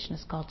this tradition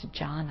is called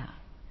jhana,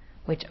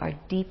 which are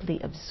deeply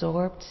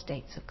absorbed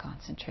states of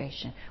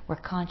concentration, where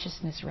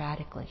consciousness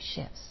radically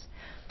shifts.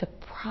 The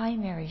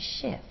primary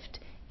shift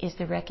is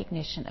the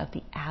recognition of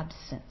the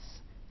absence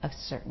of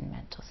certain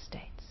mental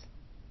states.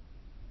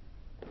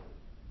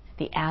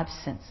 The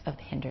absence of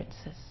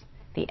hindrances,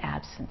 the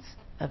absence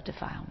of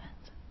defilement.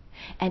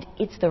 And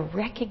it's the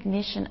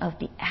recognition of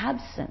the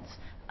absence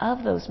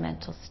of those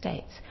mental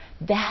states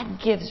that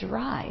gives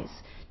rise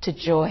to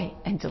joy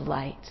and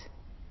delight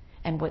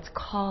and what's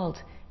called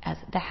as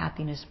the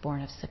happiness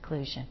born of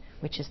seclusion,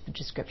 which is the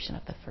description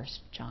of the first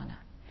jhana.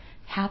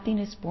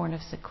 Happiness born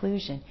of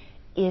seclusion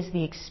is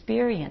the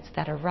experience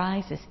that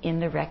arises in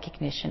the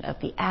recognition of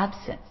the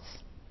absence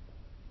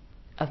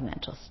of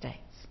mental states.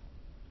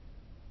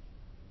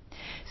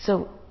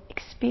 So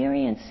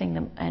experiencing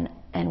them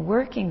and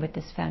working with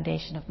this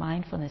foundation of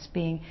mindfulness,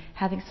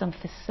 having some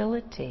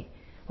facility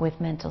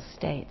with mental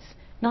states,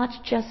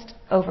 not just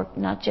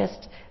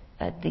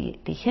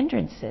the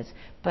hindrances,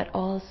 but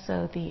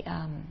also the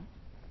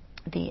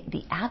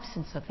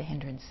absence of the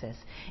hindrances,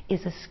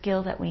 is a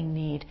skill that we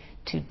need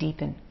to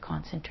deepen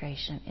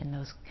concentration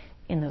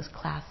in those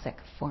classic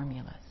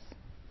formulas.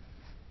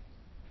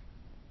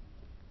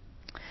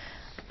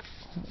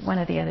 One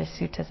of the other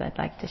suttas I'd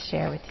like to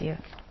share with you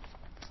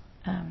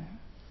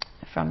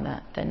from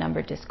the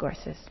numbered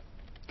discourses.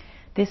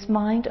 This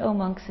mind, O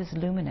monks, is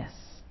luminous,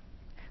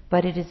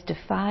 but it is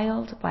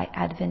defiled by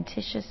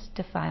adventitious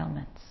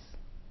defilements.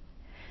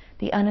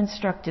 The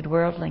uninstructed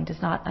worldling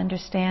does not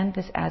understand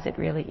this as it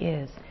really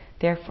is.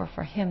 Therefore,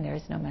 for him, there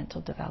is no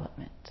mental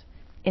development.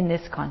 In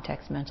this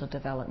context, mental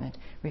development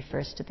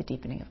refers to the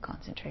deepening of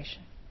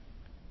concentration.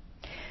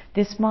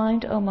 This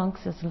mind, O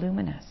monks, is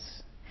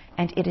luminous,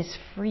 and it is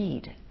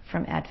freed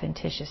from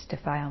adventitious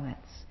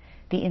defilements.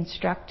 The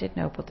instructed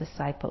noble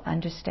disciple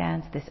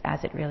understands this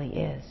as it really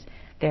is.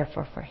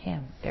 Therefore, for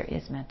him, there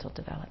is mental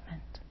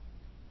development.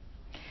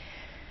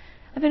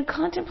 I've been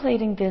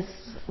contemplating this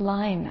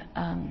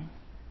line.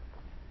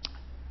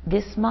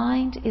 This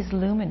mind is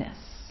luminous,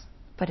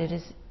 but it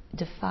is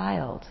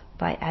defiled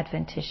by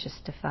adventitious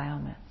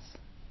defilements.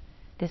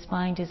 This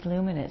mind is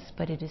luminous,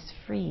 but it is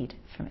freed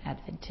from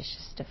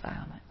adventitious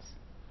defilements.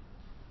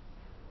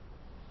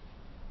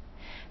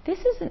 This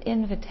is an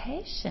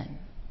invitation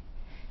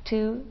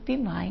to be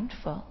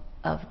mindful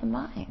of the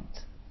mind.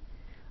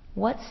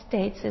 What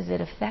states is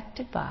it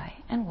affected by,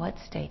 and what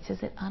states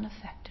is it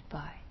unaffected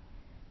by?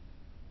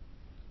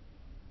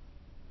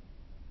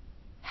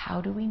 How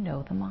do we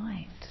know the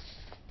mind?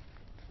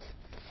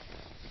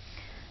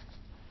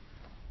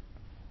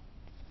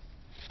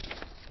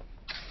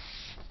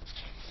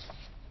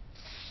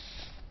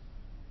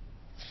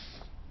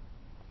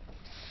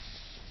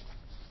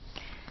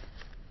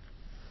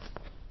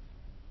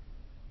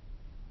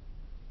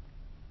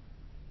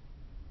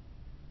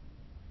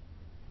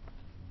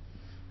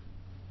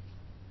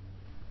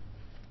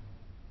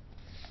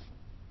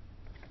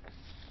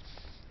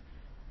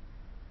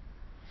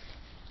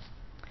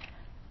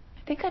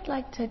 I think I'd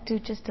like to do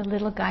just a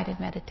little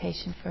guided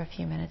meditation for a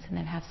few minutes and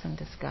then have some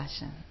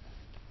discussion.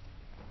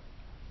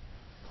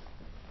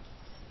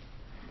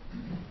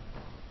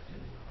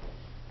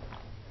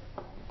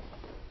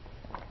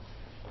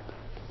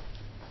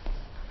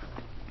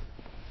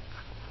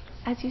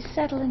 As you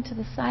settle into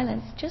the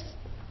silence, just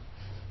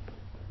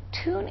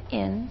tune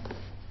in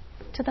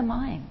to the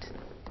mind,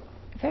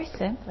 very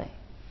simply.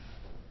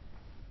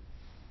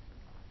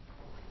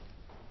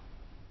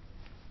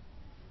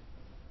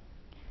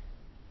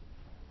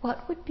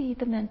 What would be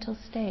the mental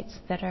states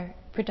that are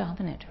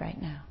predominant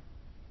right now?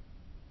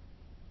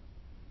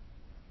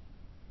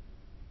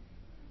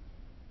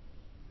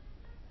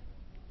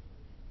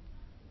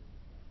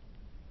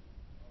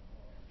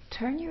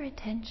 turn your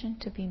attention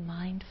to be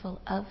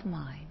mindful of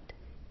mind.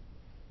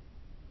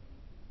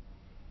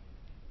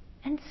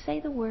 And say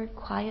the word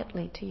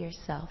quietly to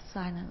yourself,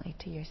 silently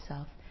to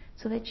yourself,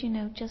 so that you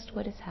know just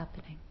what is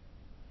happening.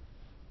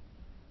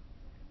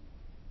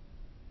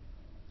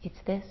 It's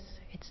this,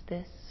 it's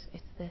this,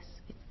 it's this,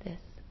 it's this.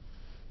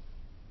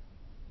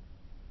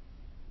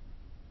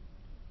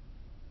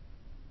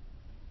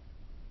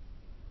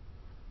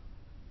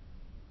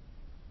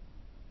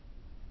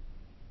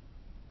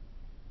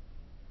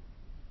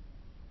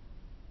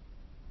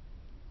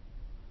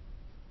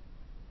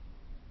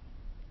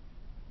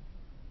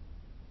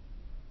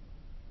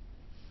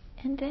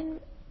 And then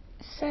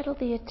settle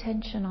the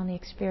attention on the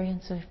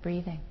experience of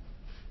breathing.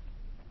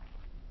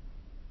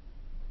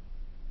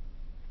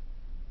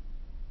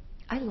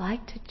 I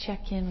like to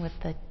check in with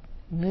the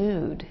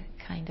mood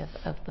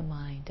of the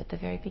mind at the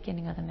very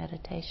beginning of the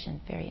meditation,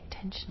 very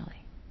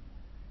intentionally.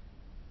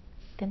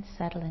 Then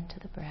settle into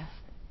the breath.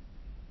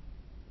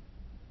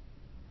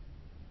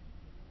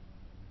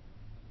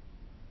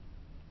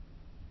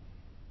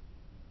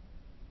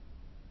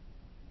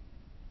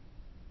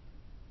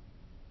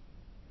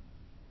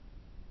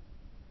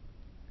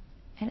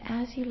 And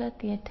as you let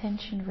the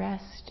attention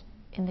rest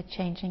in the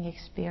changing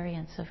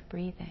experience of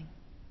breathing,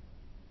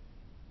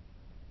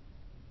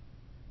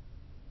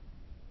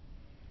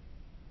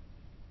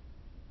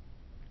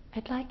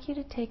 I'd like you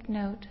to take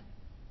note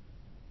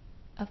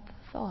of the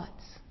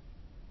thoughts.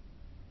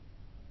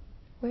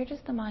 Where does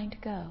the mind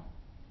go?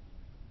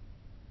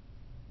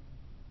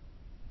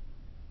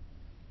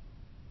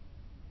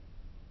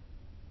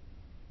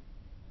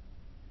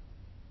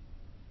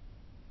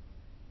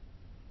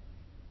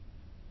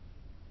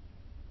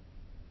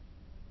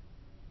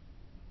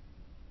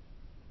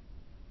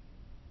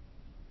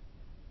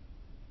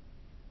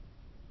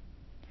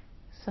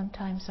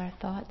 Sometimes our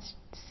thoughts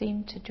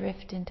seem to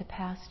drift into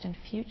past and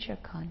future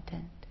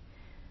content.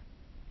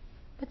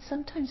 But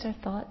sometimes our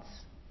thoughts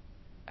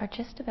are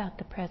just about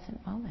the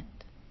present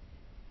moment.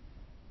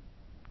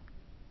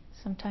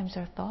 Sometimes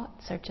our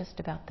thoughts are just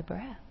about the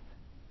breath.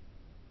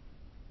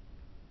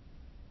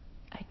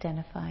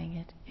 Identifying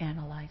it,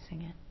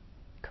 analyzing it,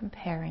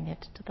 comparing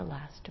it to the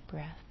last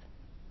breath.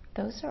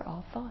 Those are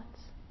all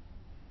thoughts.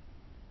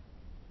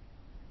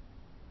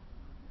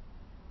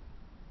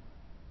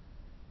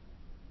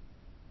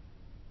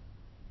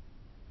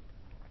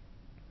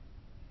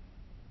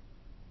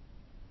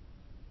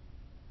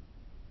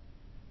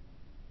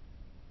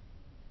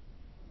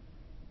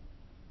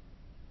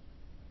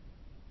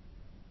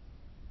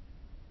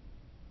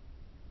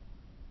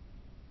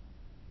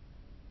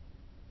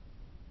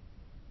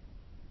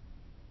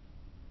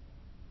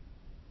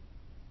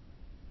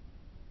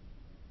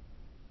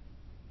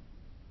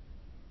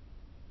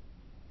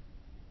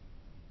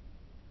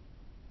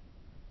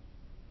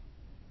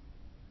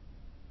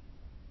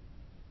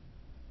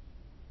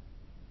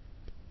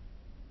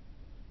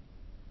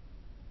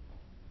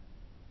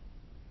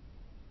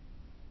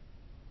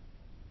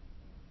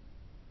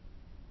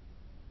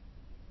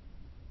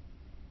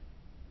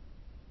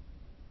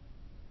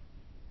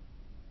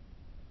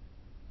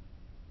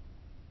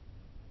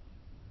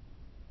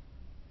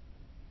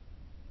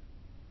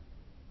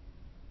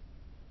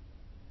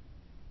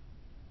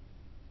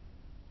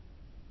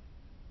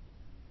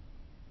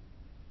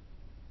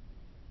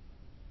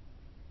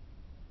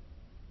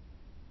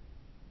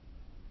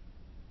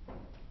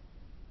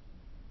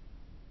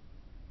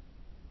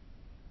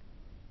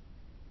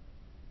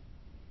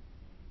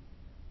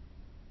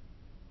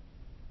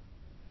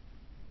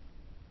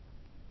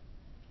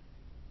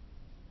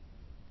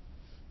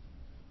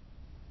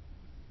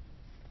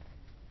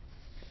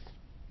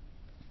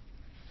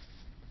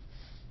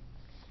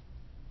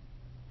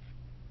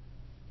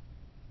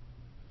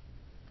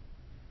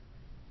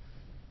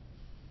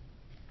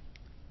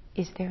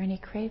 Is there any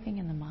craving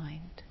in the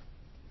mind?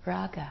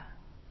 Raga,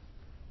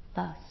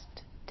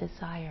 lust,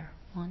 desire,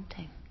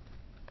 wanting.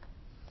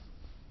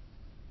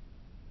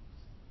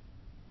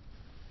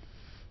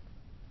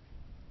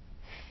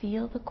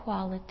 Feel the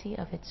quality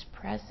of its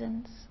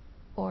presence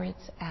or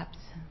its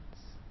absence.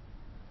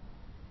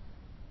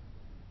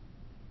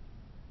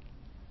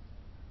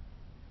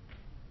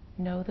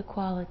 Know the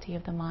quality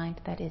of the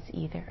mind that is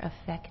either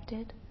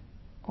affected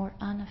or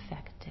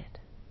unaffected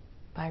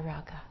by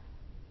raga.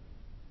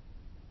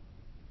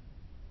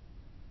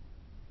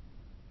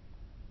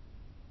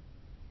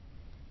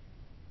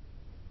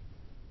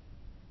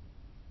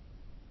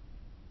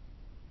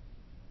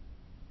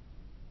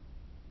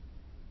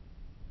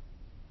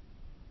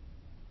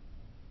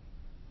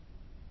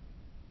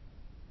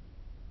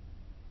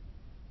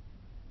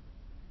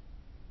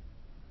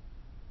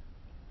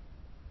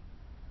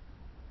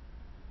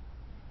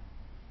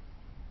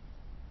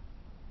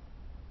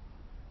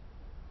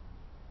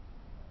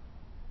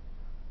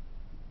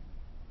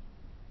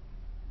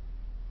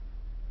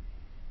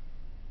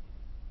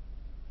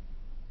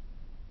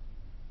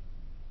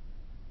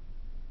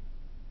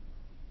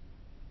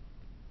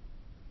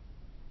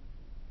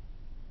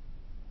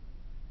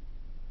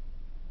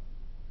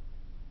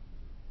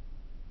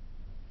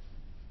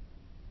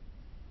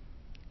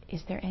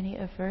 Is there any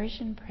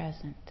aversion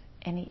present?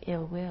 Any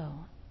ill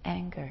will,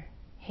 anger,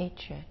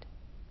 hatred?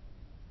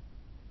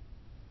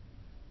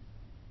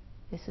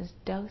 This is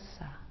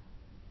dosa.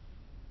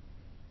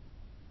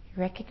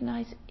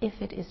 Recognize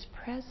if it is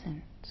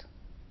present,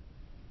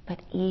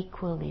 but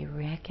equally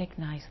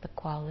recognize the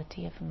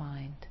quality of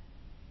mind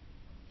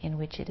in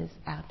which it is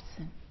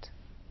absent.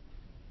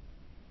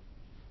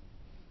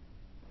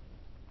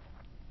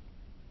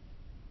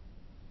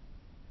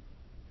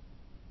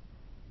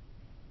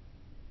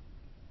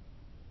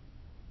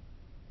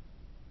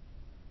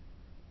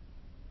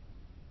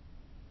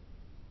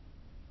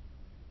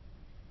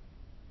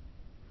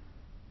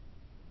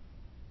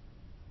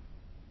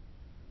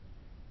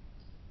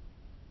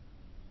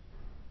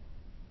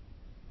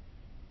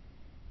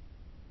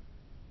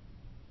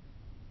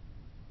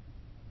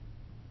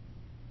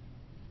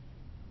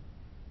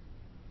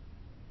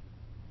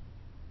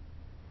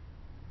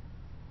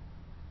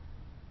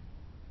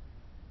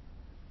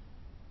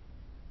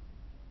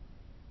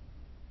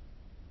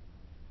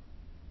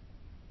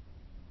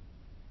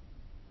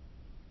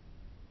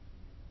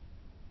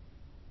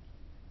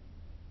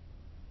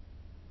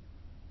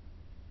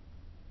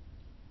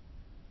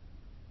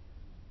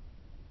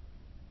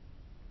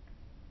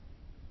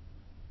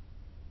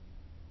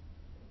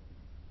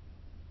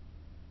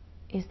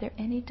 Is there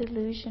any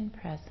delusion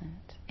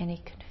present,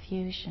 any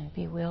confusion,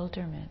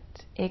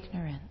 bewilderment,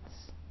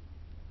 ignorance?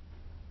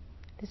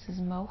 This is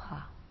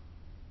moha.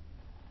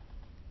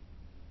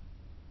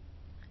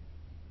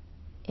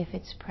 If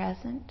it's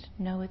present,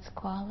 know its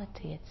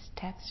quality, its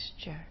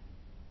texture.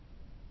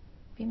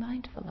 Be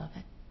mindful of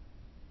it.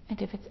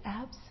 And if it's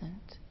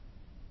absent,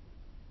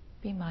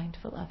 be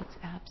mindful of its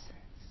absence.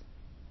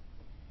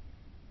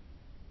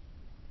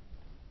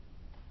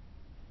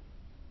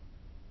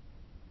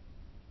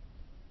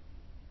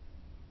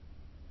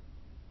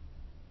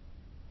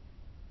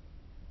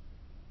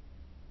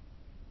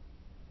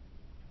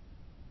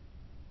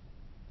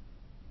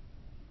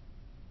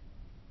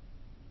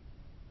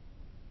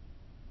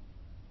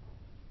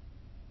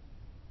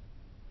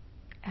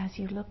 As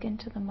you look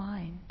into the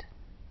mind,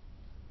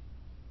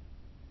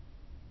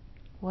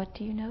 what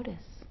do you notice?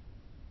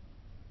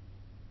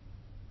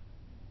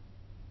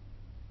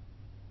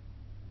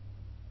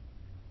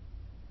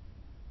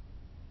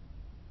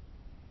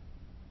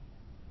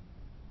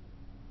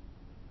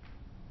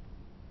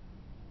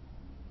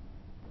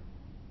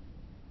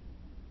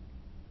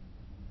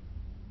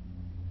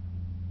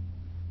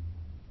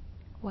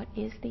 What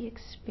is the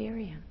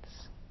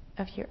experience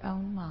of your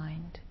own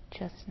mind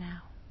just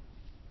now?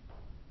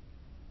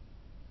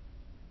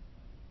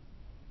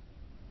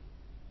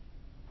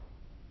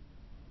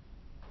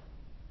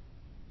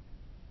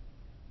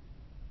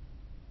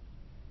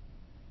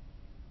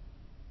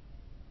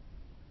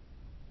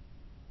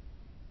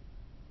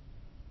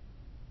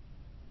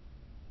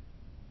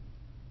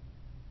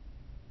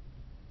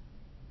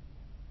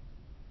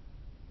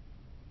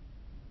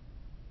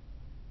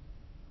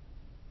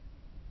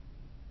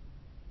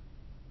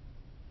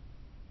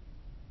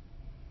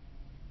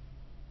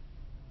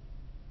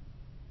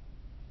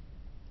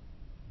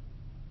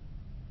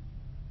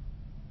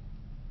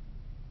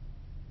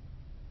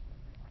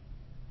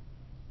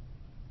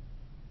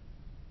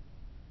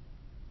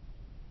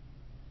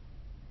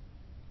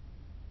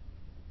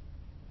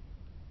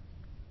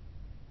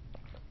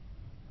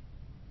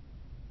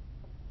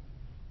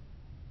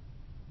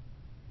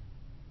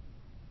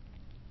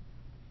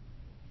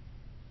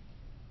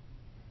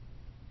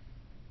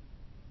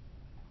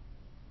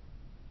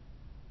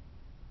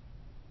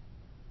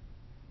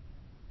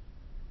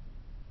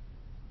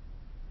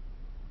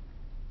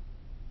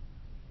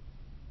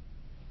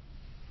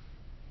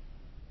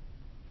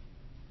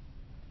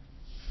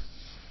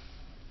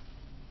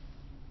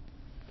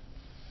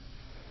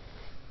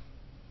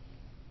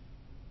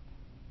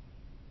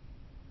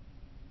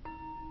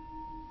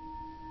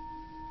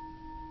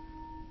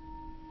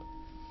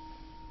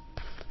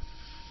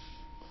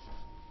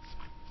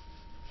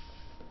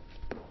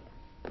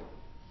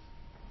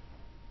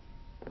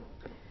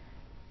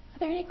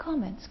 Are there any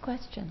comments,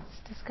 questions,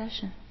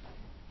 discussion?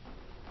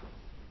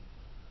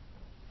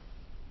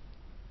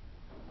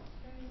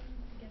 It's very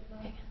easy to get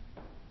lost.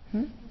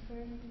 It's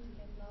very easy to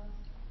get lost.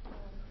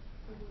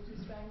 We were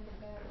just trying to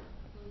prepare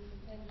for the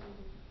intention.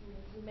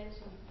 You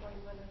mentioned before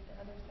in one of the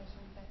other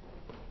sessions that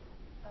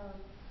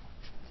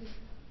just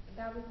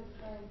that was the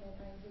time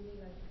that I really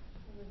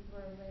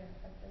were aware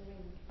of the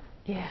ring.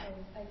 Yeah.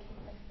 So I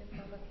picked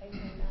up a place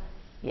on that.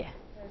 Yeah.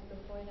 Whereas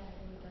before that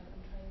it was like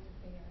I'm trying to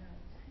figure out.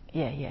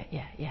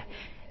 Yeah.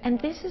 And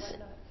this is,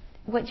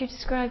 what you're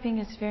describing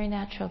is very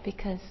natural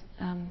because,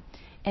 and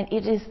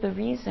it is the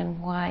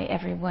reason why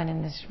everyone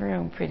in this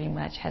room pretty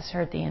much has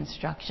heard the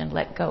instruction,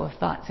 let go of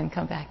thoughts and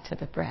come back to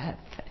the breath.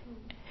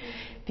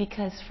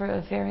 Because for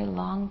a very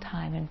long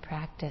time in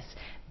practice,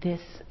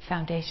 this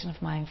foundation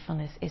of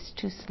mindfulness is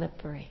too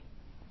slippery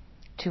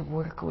to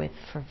work with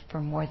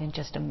for more than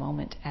just a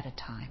moment at a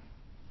time.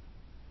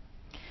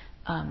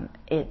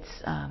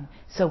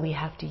 So we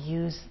have to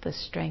use the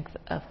strength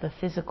of the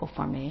physical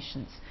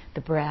formations,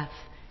 the breath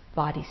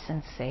body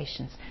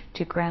sensations,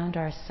 to ground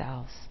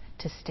ourselves,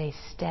 to stay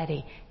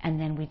steady, and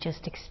then we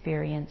just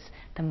experience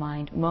the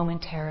mind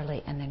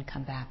momentarily and then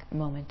come back,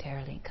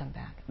 momentarily and come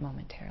back,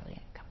 momentarily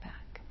and come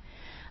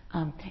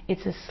back.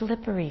 It's a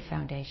slippery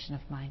foundation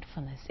of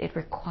mindfulness. It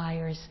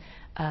requires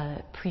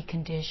a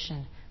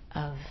precondition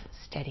of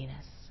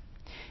steadiness.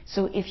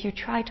 So if you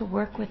try to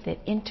work with it,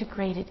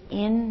 integrate it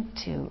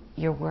into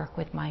your work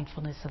with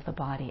mindfulness of the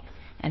body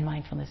and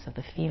mindfulness of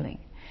the feeling,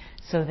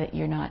 so that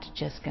you're not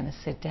just going to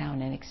sit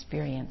down and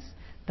experience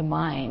the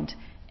mind,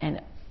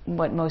 and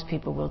what most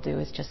people will do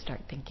is just start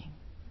thinking.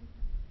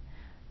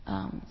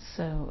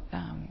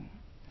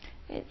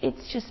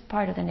 It's just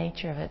part of the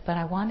nature of it, but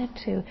I wanted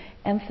to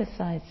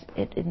emphasize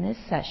it in this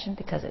session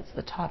because it's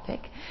the topic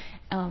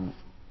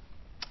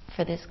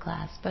for this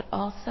class, but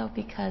also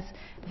because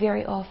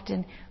very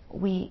often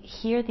we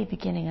hear the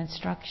beginning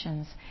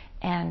instructions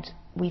and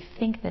we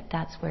think that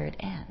that's where it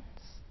ends.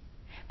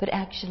 But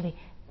actually,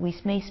 we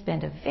may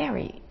spend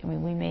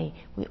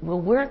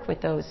we'll work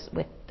with those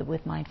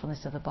with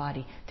mindfulness of the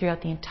body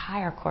throughout the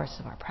entire course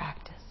of our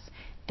practice.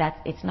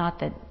 It's not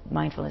that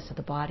mindfulness of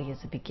the body is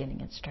a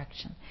beginning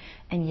instruction,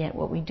 and yet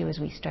what we do is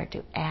we start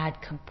to add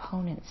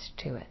components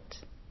to it.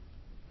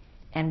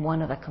 And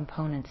one of the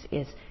components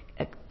is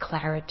a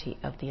clarity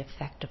of the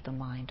effect of the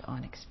mind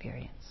on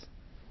experience.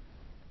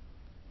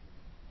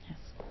 Yes,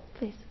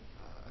 please.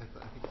 I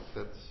think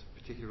that's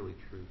particularly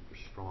true for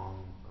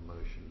strong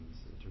emotions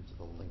in terms of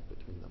the link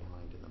between the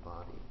mind and the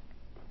body.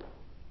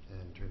 And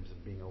in terms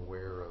of being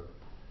aware of,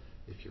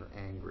 if you're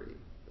angry,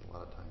 a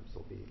lot of times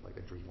there'll be like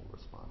adrenal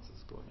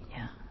responses going on.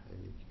 Yeah.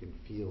 And you can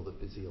feel the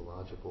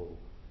physiological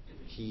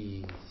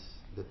keys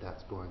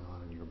that's going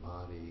on in your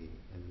body,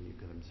 and you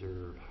can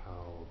observe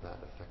how that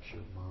affects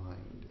your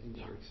mind and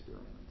your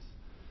experience.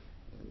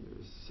 And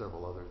there's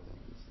several other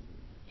things.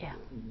 Yeah.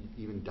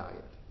 Even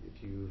diet.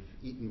 If you've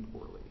eaten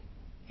poorly,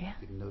 yeah.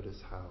 you can notice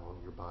how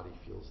your body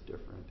feels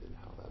different and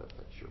how that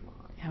affects your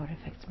mind. How it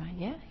affects mind,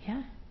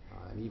 yeah.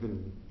 And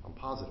even on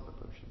positive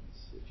emotions,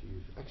 if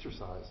you've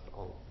exercised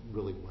all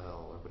really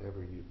well or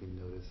whatever, you can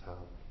notice how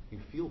you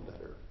feel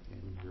better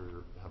and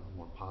you have a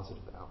more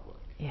positive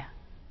outlook. Yeah.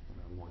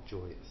 And a more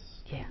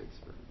joyous kind of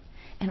experience.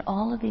 And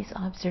all of these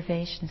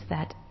observations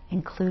that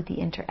include the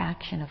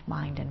interaction of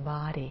mind and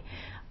body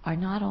are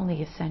not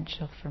only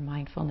essential for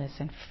mindfulness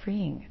and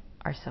freeing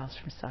ourselves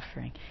from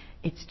suffering,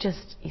 it's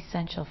just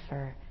essential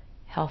for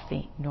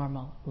healthy,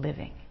 normal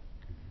living.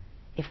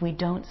 If we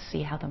don't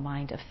see how the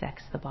mind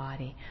affects the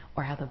body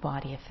or how the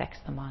body affects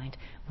the mind,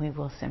 we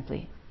will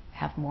simply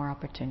have more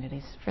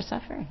opportunities for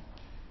suffering.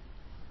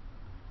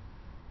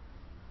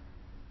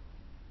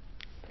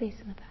 Please,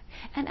 in the back.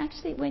 And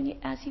actually,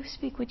 as you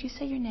speak, would you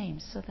say your name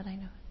so that I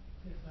know?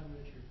 Yes, I'm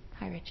Richard.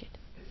 Hi, Richard.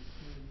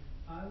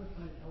 I would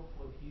find it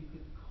helpful if you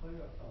could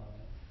clarify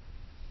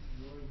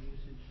your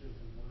usage of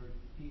the word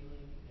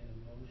feeling and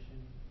emotion,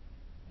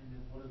 and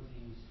then one of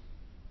these,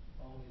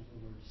 always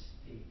the word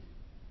state.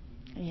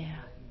 I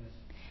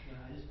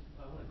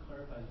want to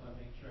clarify this, I want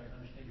to make sure I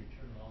understand your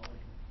terminology.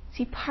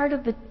 See, part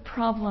of the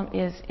problem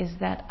is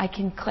that I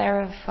can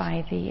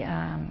clarify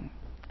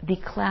the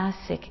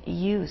classic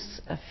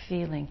use of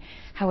feeling.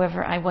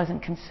 However, I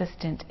wasn't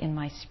consistent in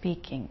my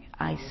speaking.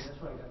 That's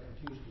why I got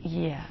confused.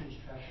 Yeah.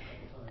 Changed tracks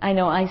a couple times. I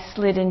know, I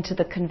slid into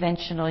the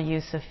conventional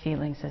use of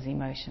feelings as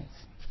emotions.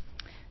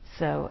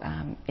 So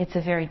it's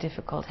a very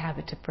difficult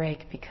habit to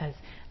break because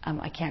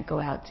I can't go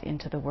out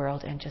into the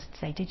world and just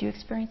say, did you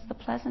experience the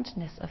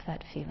pleasantness of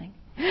that feeling?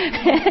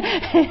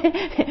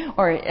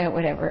 or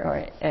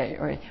whatever,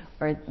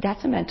 or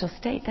that's a mental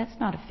state. That's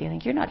not a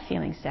feeling. You're not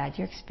feeling sad.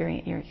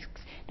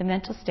 The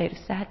mental state of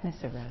sadness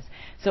arose.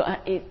 So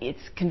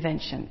it's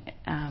convention.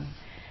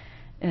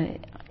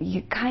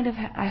 You kind of,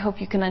 I hope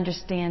you can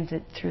understand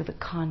it through the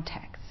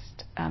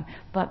context.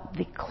 But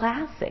the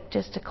classic,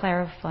 just to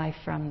clarify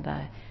from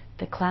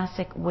the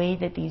classic way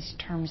that these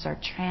terms are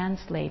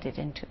translated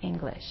into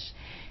English,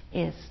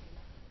 is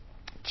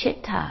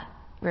chitta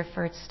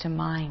refers to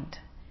mind,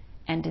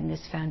 and in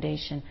this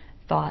foundation,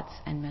 thoughts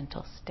and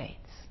mental states.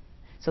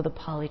 So the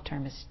Pali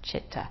term is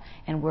chitta,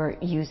 and we're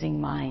using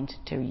mind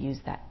to use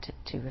that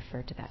to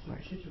refer to that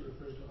word. Chitta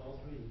refers to all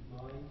three: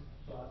 mind,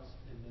 thoughts,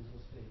 and mental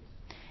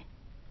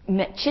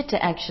states.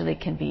 Chitta actually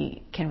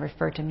can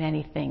refer to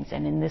many things,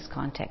 and in this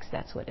context,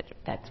 that's what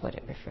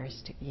it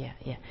refers to. Yeah.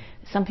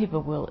 Some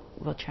people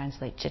will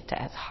translate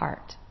chitta as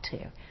heart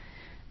too.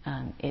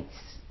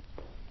 It's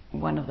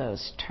one of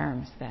those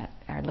terms that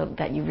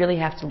you really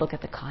have to look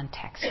at the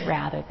context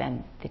rather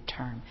than the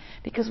term,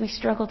 because we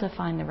struggle to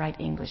find the right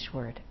English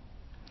word.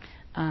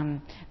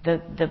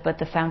 But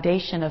the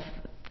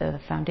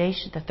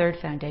third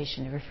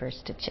foundation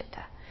refers to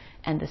chitta,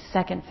 and the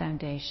second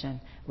foundation,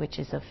 which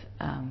is of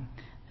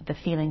the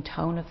feeling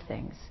tone of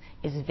things,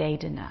 is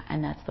Vedana,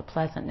 and that's the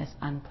pleasantness,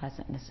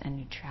 unpleasantness, and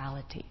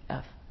neutrality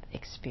of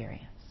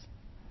experience.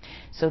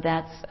 So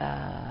that's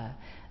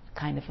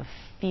kind of a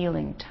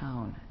feeling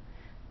tone.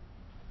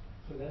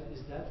 So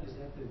is that the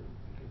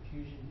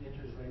confusion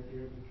enters right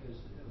there, because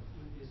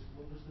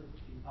what was the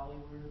Pali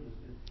word? Was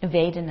it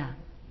Vedana.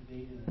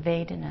 Vedana.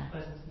 Vedana.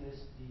 Pleasantness,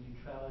 the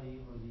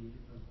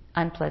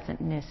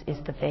unpleasantness is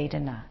the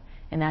Vedana.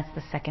 And that's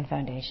the second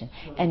foundation.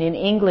 And in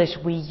English,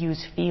 we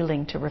use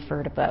feeling to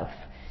refer to both.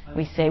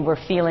 We say we're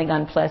feeling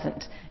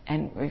unpleasant,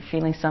 and we're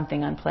feeling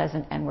something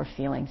unpleasant, and we're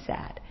feeling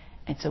sad.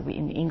 And so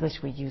in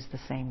English, we use the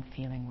same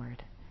feeling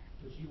word.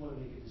 But you want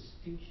to make a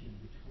distinction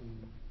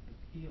between the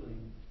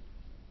feeling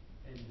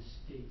and the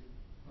state,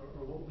 or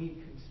what we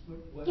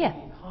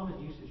in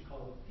common usage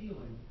call a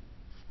feeling.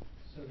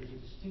 So there's a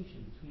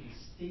distinction between the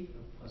state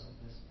of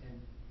pleasantness and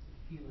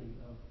the feeling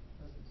of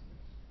pleasantness.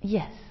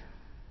 Yes.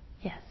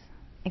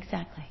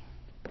 Exactly.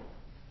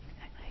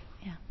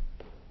 Yeah.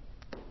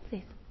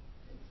 Please.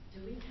 Do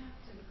we have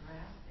to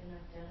grasp and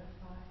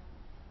identify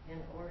in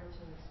order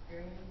to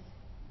experience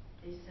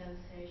these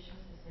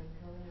sensations as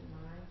impermanent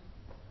mind?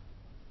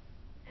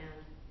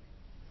 And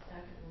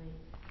secondly,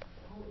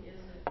 who is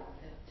it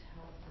that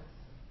tells us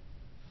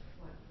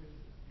what we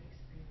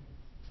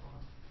experience?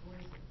 Or who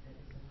is it that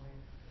is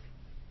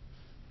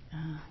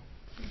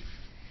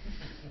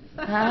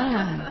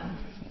aware?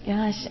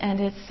 Gosh,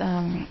 and it's,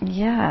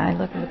 I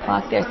look at the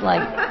clock, there's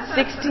like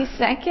 60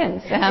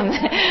 seconds.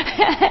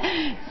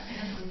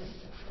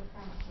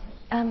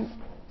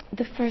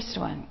 The first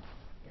one,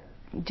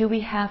 do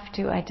we have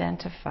to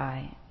identify?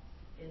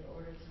 In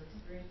order to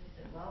experience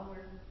it, while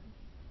we're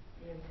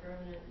the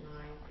impermanent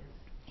mind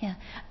is... Yeah,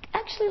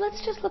 actually,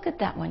 let's just look at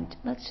that one.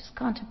 Let's just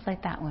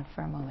contemplate that one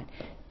for a moment.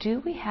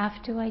 Do we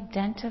have to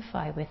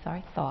identify with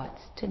our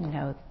thoughts to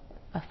know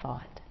a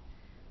thought?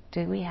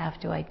 Do we have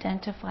to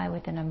identify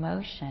with an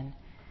emotion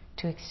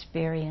to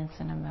experience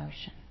an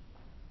emotion?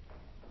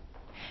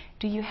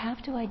 Do you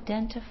have to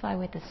identify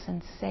with a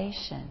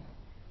sensation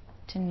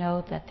to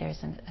know that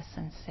there's a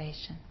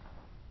sensation?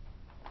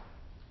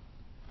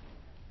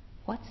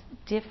 What's the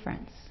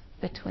difference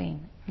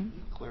between... Can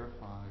you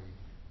clarify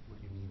what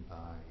you mean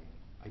by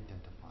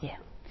identifying? Yeah.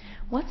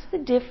 What's the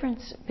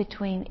difference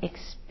between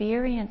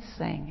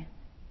experiencing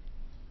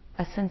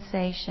a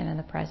sensation in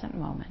the present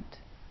moment,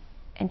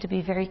 and to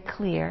be very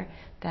clear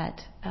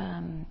that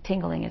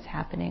tingling is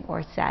happening,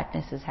 or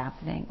sadness is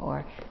happening,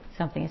 or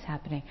something is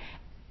happening,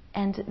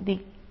 and the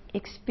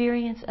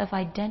experience of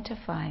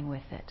identifying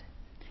with it?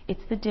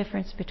 It's the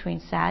difference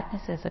between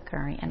sadness is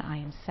occurring and I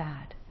am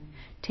sad.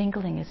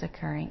 Tingling is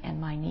occurring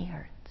and my knee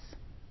hurts.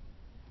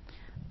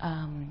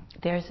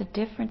 There's a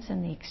difference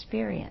in the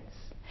experience.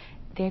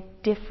 They're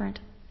different.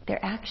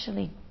 They're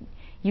actually,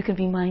 you can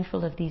be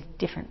mindful of these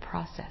different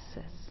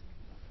processes.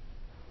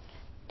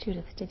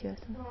 Judith, did you have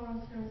something? No, I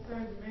was going to say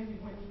maybe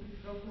when you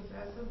feel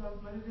possessive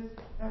of what it is,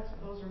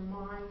 those are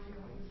my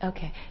feelings.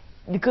 Okay.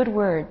 The good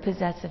word,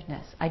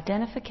 possessiveness,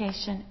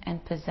 identification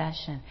and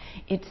possession.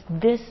 It's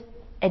this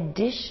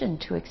addition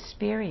to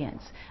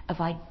experience of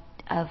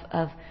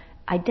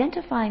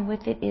identifying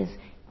with it is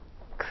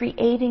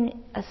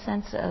creating a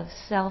sense of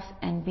self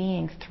and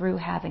being through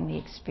having the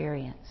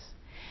experience.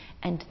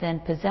 And then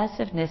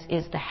possessiveness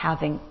is the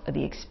having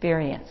the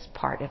experience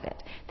part of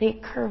it. They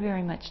occur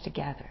very much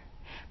together.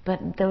 But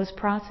those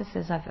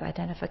processes of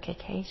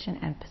identification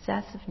and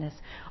possessiveness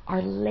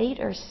are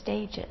later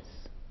stages.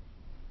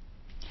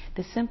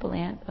 The simple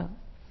answer...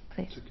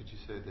 please. So could you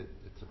say that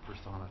it's a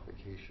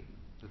personification?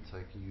 It's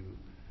like you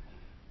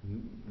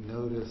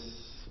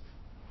notice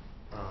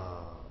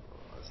a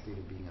state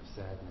of being of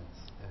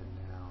sadness, and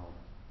now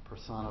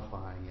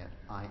personifying it,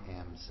 I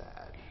am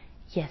sad.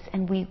 Yes,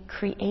 and we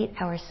create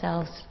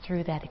ourselves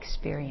through that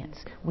experience.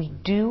 We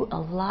do a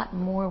lot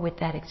more with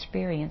that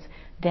experience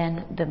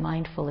than the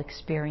mindful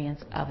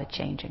experience of a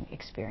changing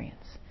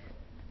experience.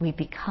 We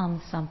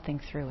become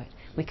something through it.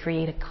 We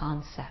create a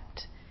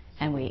concept,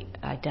 and we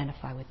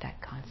identify with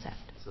that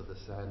concept. So the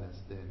sadness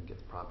then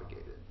gets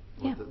propagated.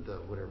 Yeah. The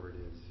whatever it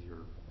is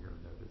you're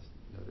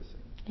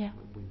noticing. Yeah.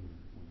 When you're doing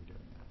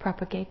that.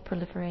 Propagate,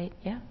 proliferate,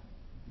 yeah.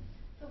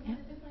 So would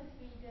the difference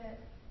be that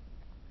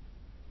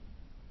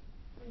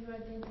when you're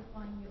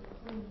identifying, you're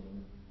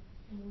clinging,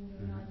 and when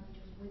you're not,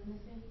 you're just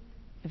witnessing?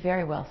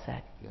 Very well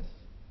said. Yes.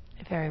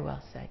 Very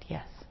well said,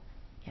 yes.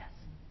 Yes.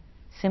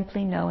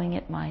 Simply knowing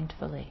it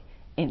mindfully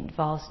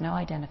involves no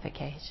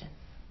identification.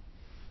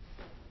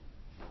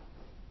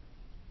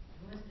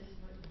 Who is this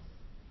witness?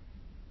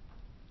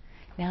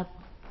 Now,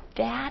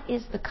 that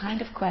is the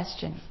kind of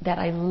question that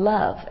I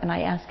love, and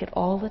I ask it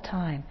all the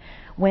time.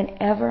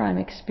 Whenever I'm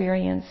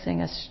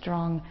experiencing a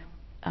strong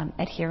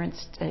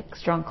adherence,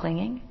 strong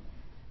clinging,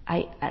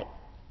 I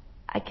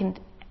can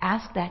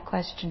ask that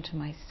question to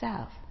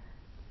myself.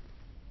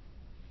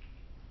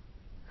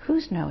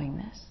 Who's knowing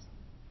this?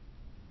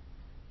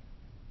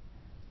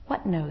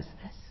 What knows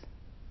this?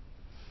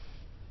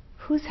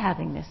 Who's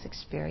having this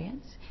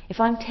experience? If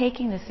I'm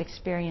taking this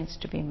experience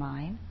to be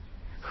mine,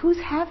 who's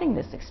having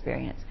this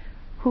experience?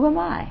 Who am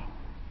I?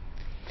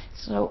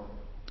 So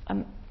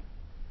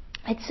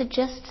I'd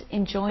suggest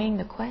enjoying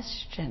the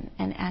question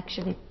and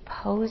actually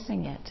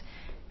posing it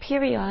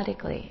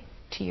periodically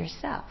to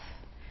yourself.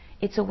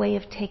 It's a way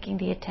of taking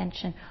the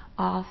attention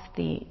off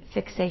the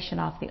fixation,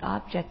 off the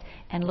object,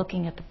 and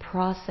looking at the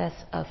process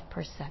of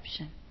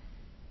perception.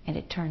 And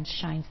it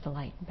shines the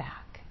light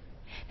back.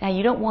 Now,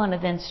 you don't want to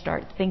then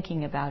start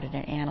thinking about it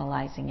and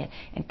analyzing it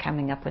and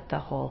coming up with the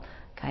whole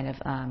kind of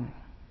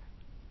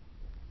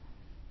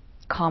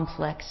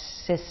complex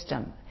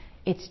system.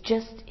 It's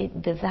just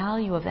the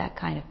value of that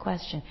kind of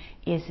question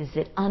is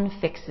it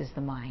unfixes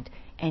the mind,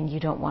 and you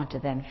don't want to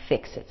then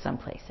fix it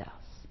someplace else.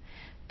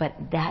 But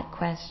that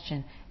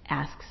question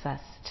asks us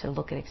to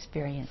look at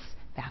experience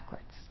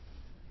backwards.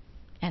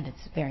 And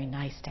it's very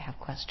nice to have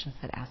questions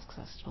that asks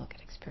us to look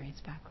at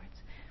experience backwards.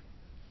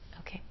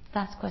 Okay,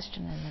 last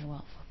question and then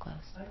we'll close.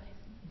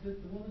 The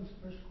woman's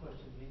first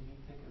question made me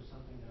think of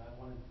something that I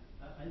wanted.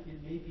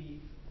 It may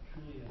be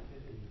truly an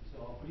epiphany,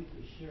 so I'll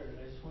briefly share it.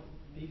 I just want,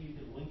 maybe you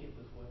could link it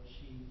with what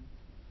she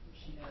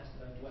asked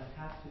about. Do I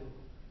have to,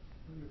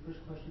 your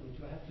first question was,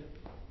 do I have to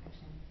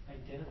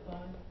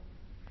identify?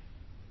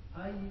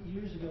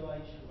 Years ago, I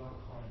used to rock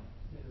climb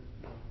at a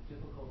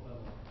difficult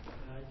level,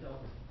 and I dealt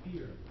with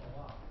fear a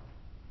lot.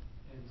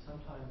 And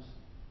sometimes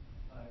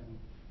I would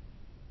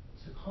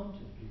succumb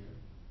to fear,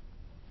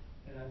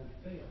 and I would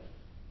fail.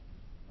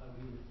 I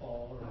would either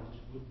fall or I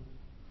just wouldn't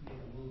make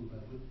a move.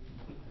 I wouldn't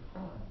complete the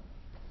climb.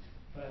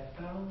 But I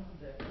found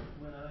that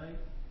when I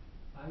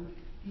would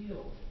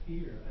feel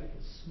fear, I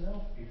could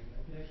smell fear.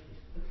 I could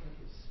actually,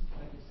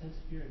 I could sense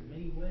fear in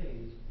many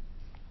ways.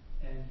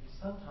 And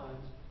sometimes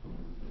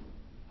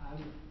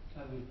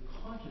I would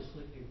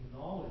consciously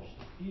acknowledge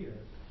the fear,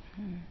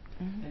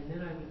 and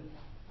then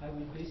I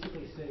would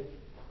basically say,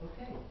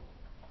 okay,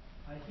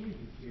 I hear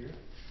you, fear,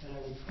 and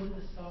I would put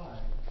it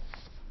aside,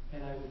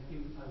 and I would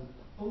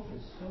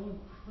focus so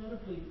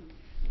incredibly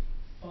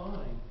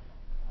fine,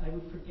 I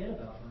would forget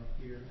about my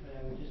fear, and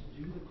I would just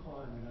do the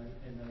climb,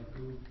 and I'd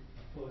move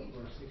a foot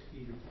or 6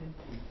 feet or 10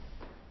 feet.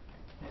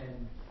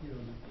 And, the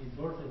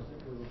endorphins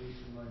that were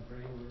released in my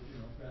brain were,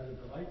 rather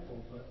delightful.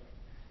 But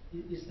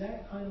is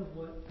that kind of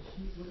what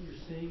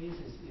you're saying is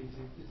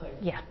it's like,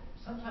 yeah.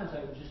 Sometimes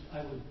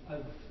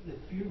the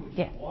fear would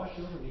just wash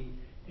over me,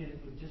 and it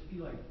would just be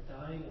like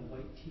dyeing a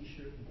white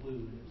T-shirt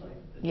blue, and it's like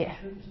the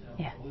T-shirt is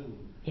now blue.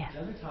 Yeah. And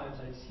other times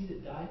I'd see the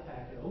dye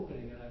packet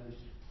opening, and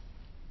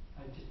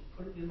I just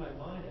put it in my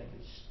mind, I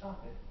could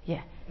stop it.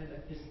 Yeah. And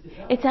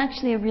it's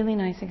actually a really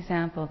nice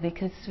example,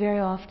 because very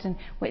often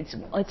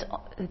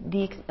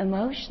the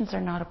emotions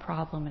are not a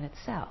problem in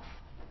itself.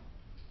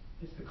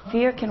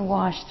 Fear can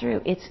wash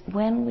through. It's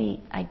when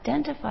we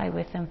identify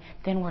with them,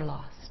 then we're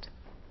lost.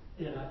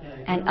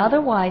 And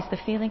otherwise, the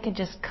feeling can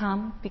just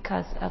come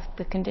because of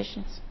the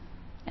conditions,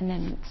 and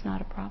then it's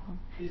not a problem.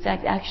 It's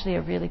actually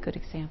a really good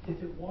example.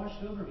 If it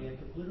washed over me, I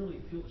could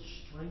literally feel the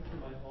strength in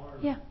my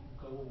arms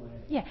go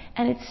away. Yeah,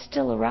 and it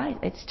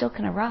still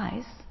can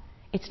arise.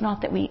 It's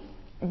not that we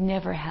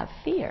never have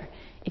fear.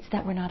 It's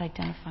that we're not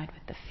identified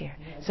with the fear.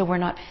 So we're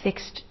not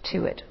fixed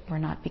to it. We're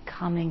not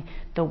becoming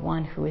the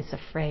one who is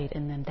afraid,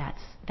 and then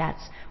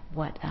that's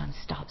what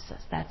stops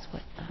us. That's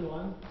what.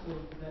 So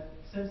that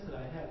sense that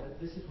I have, that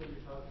this is what you're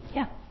talking about.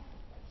 Yeah,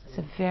 it's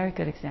a very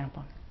good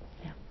example.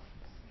 Yeah.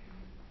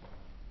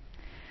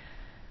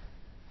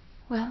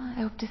 Well, I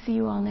hope to see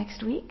you all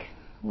next week.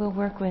 We'll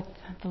work with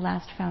the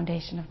last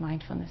foundation of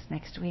mindfulness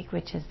next week,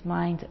 which is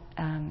mind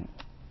in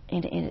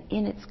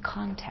its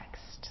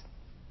context.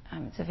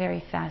 It's a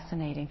very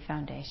fascinating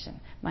foundation,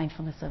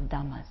 mindfulness of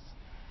Dhammas.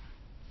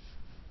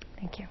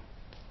 Thank you.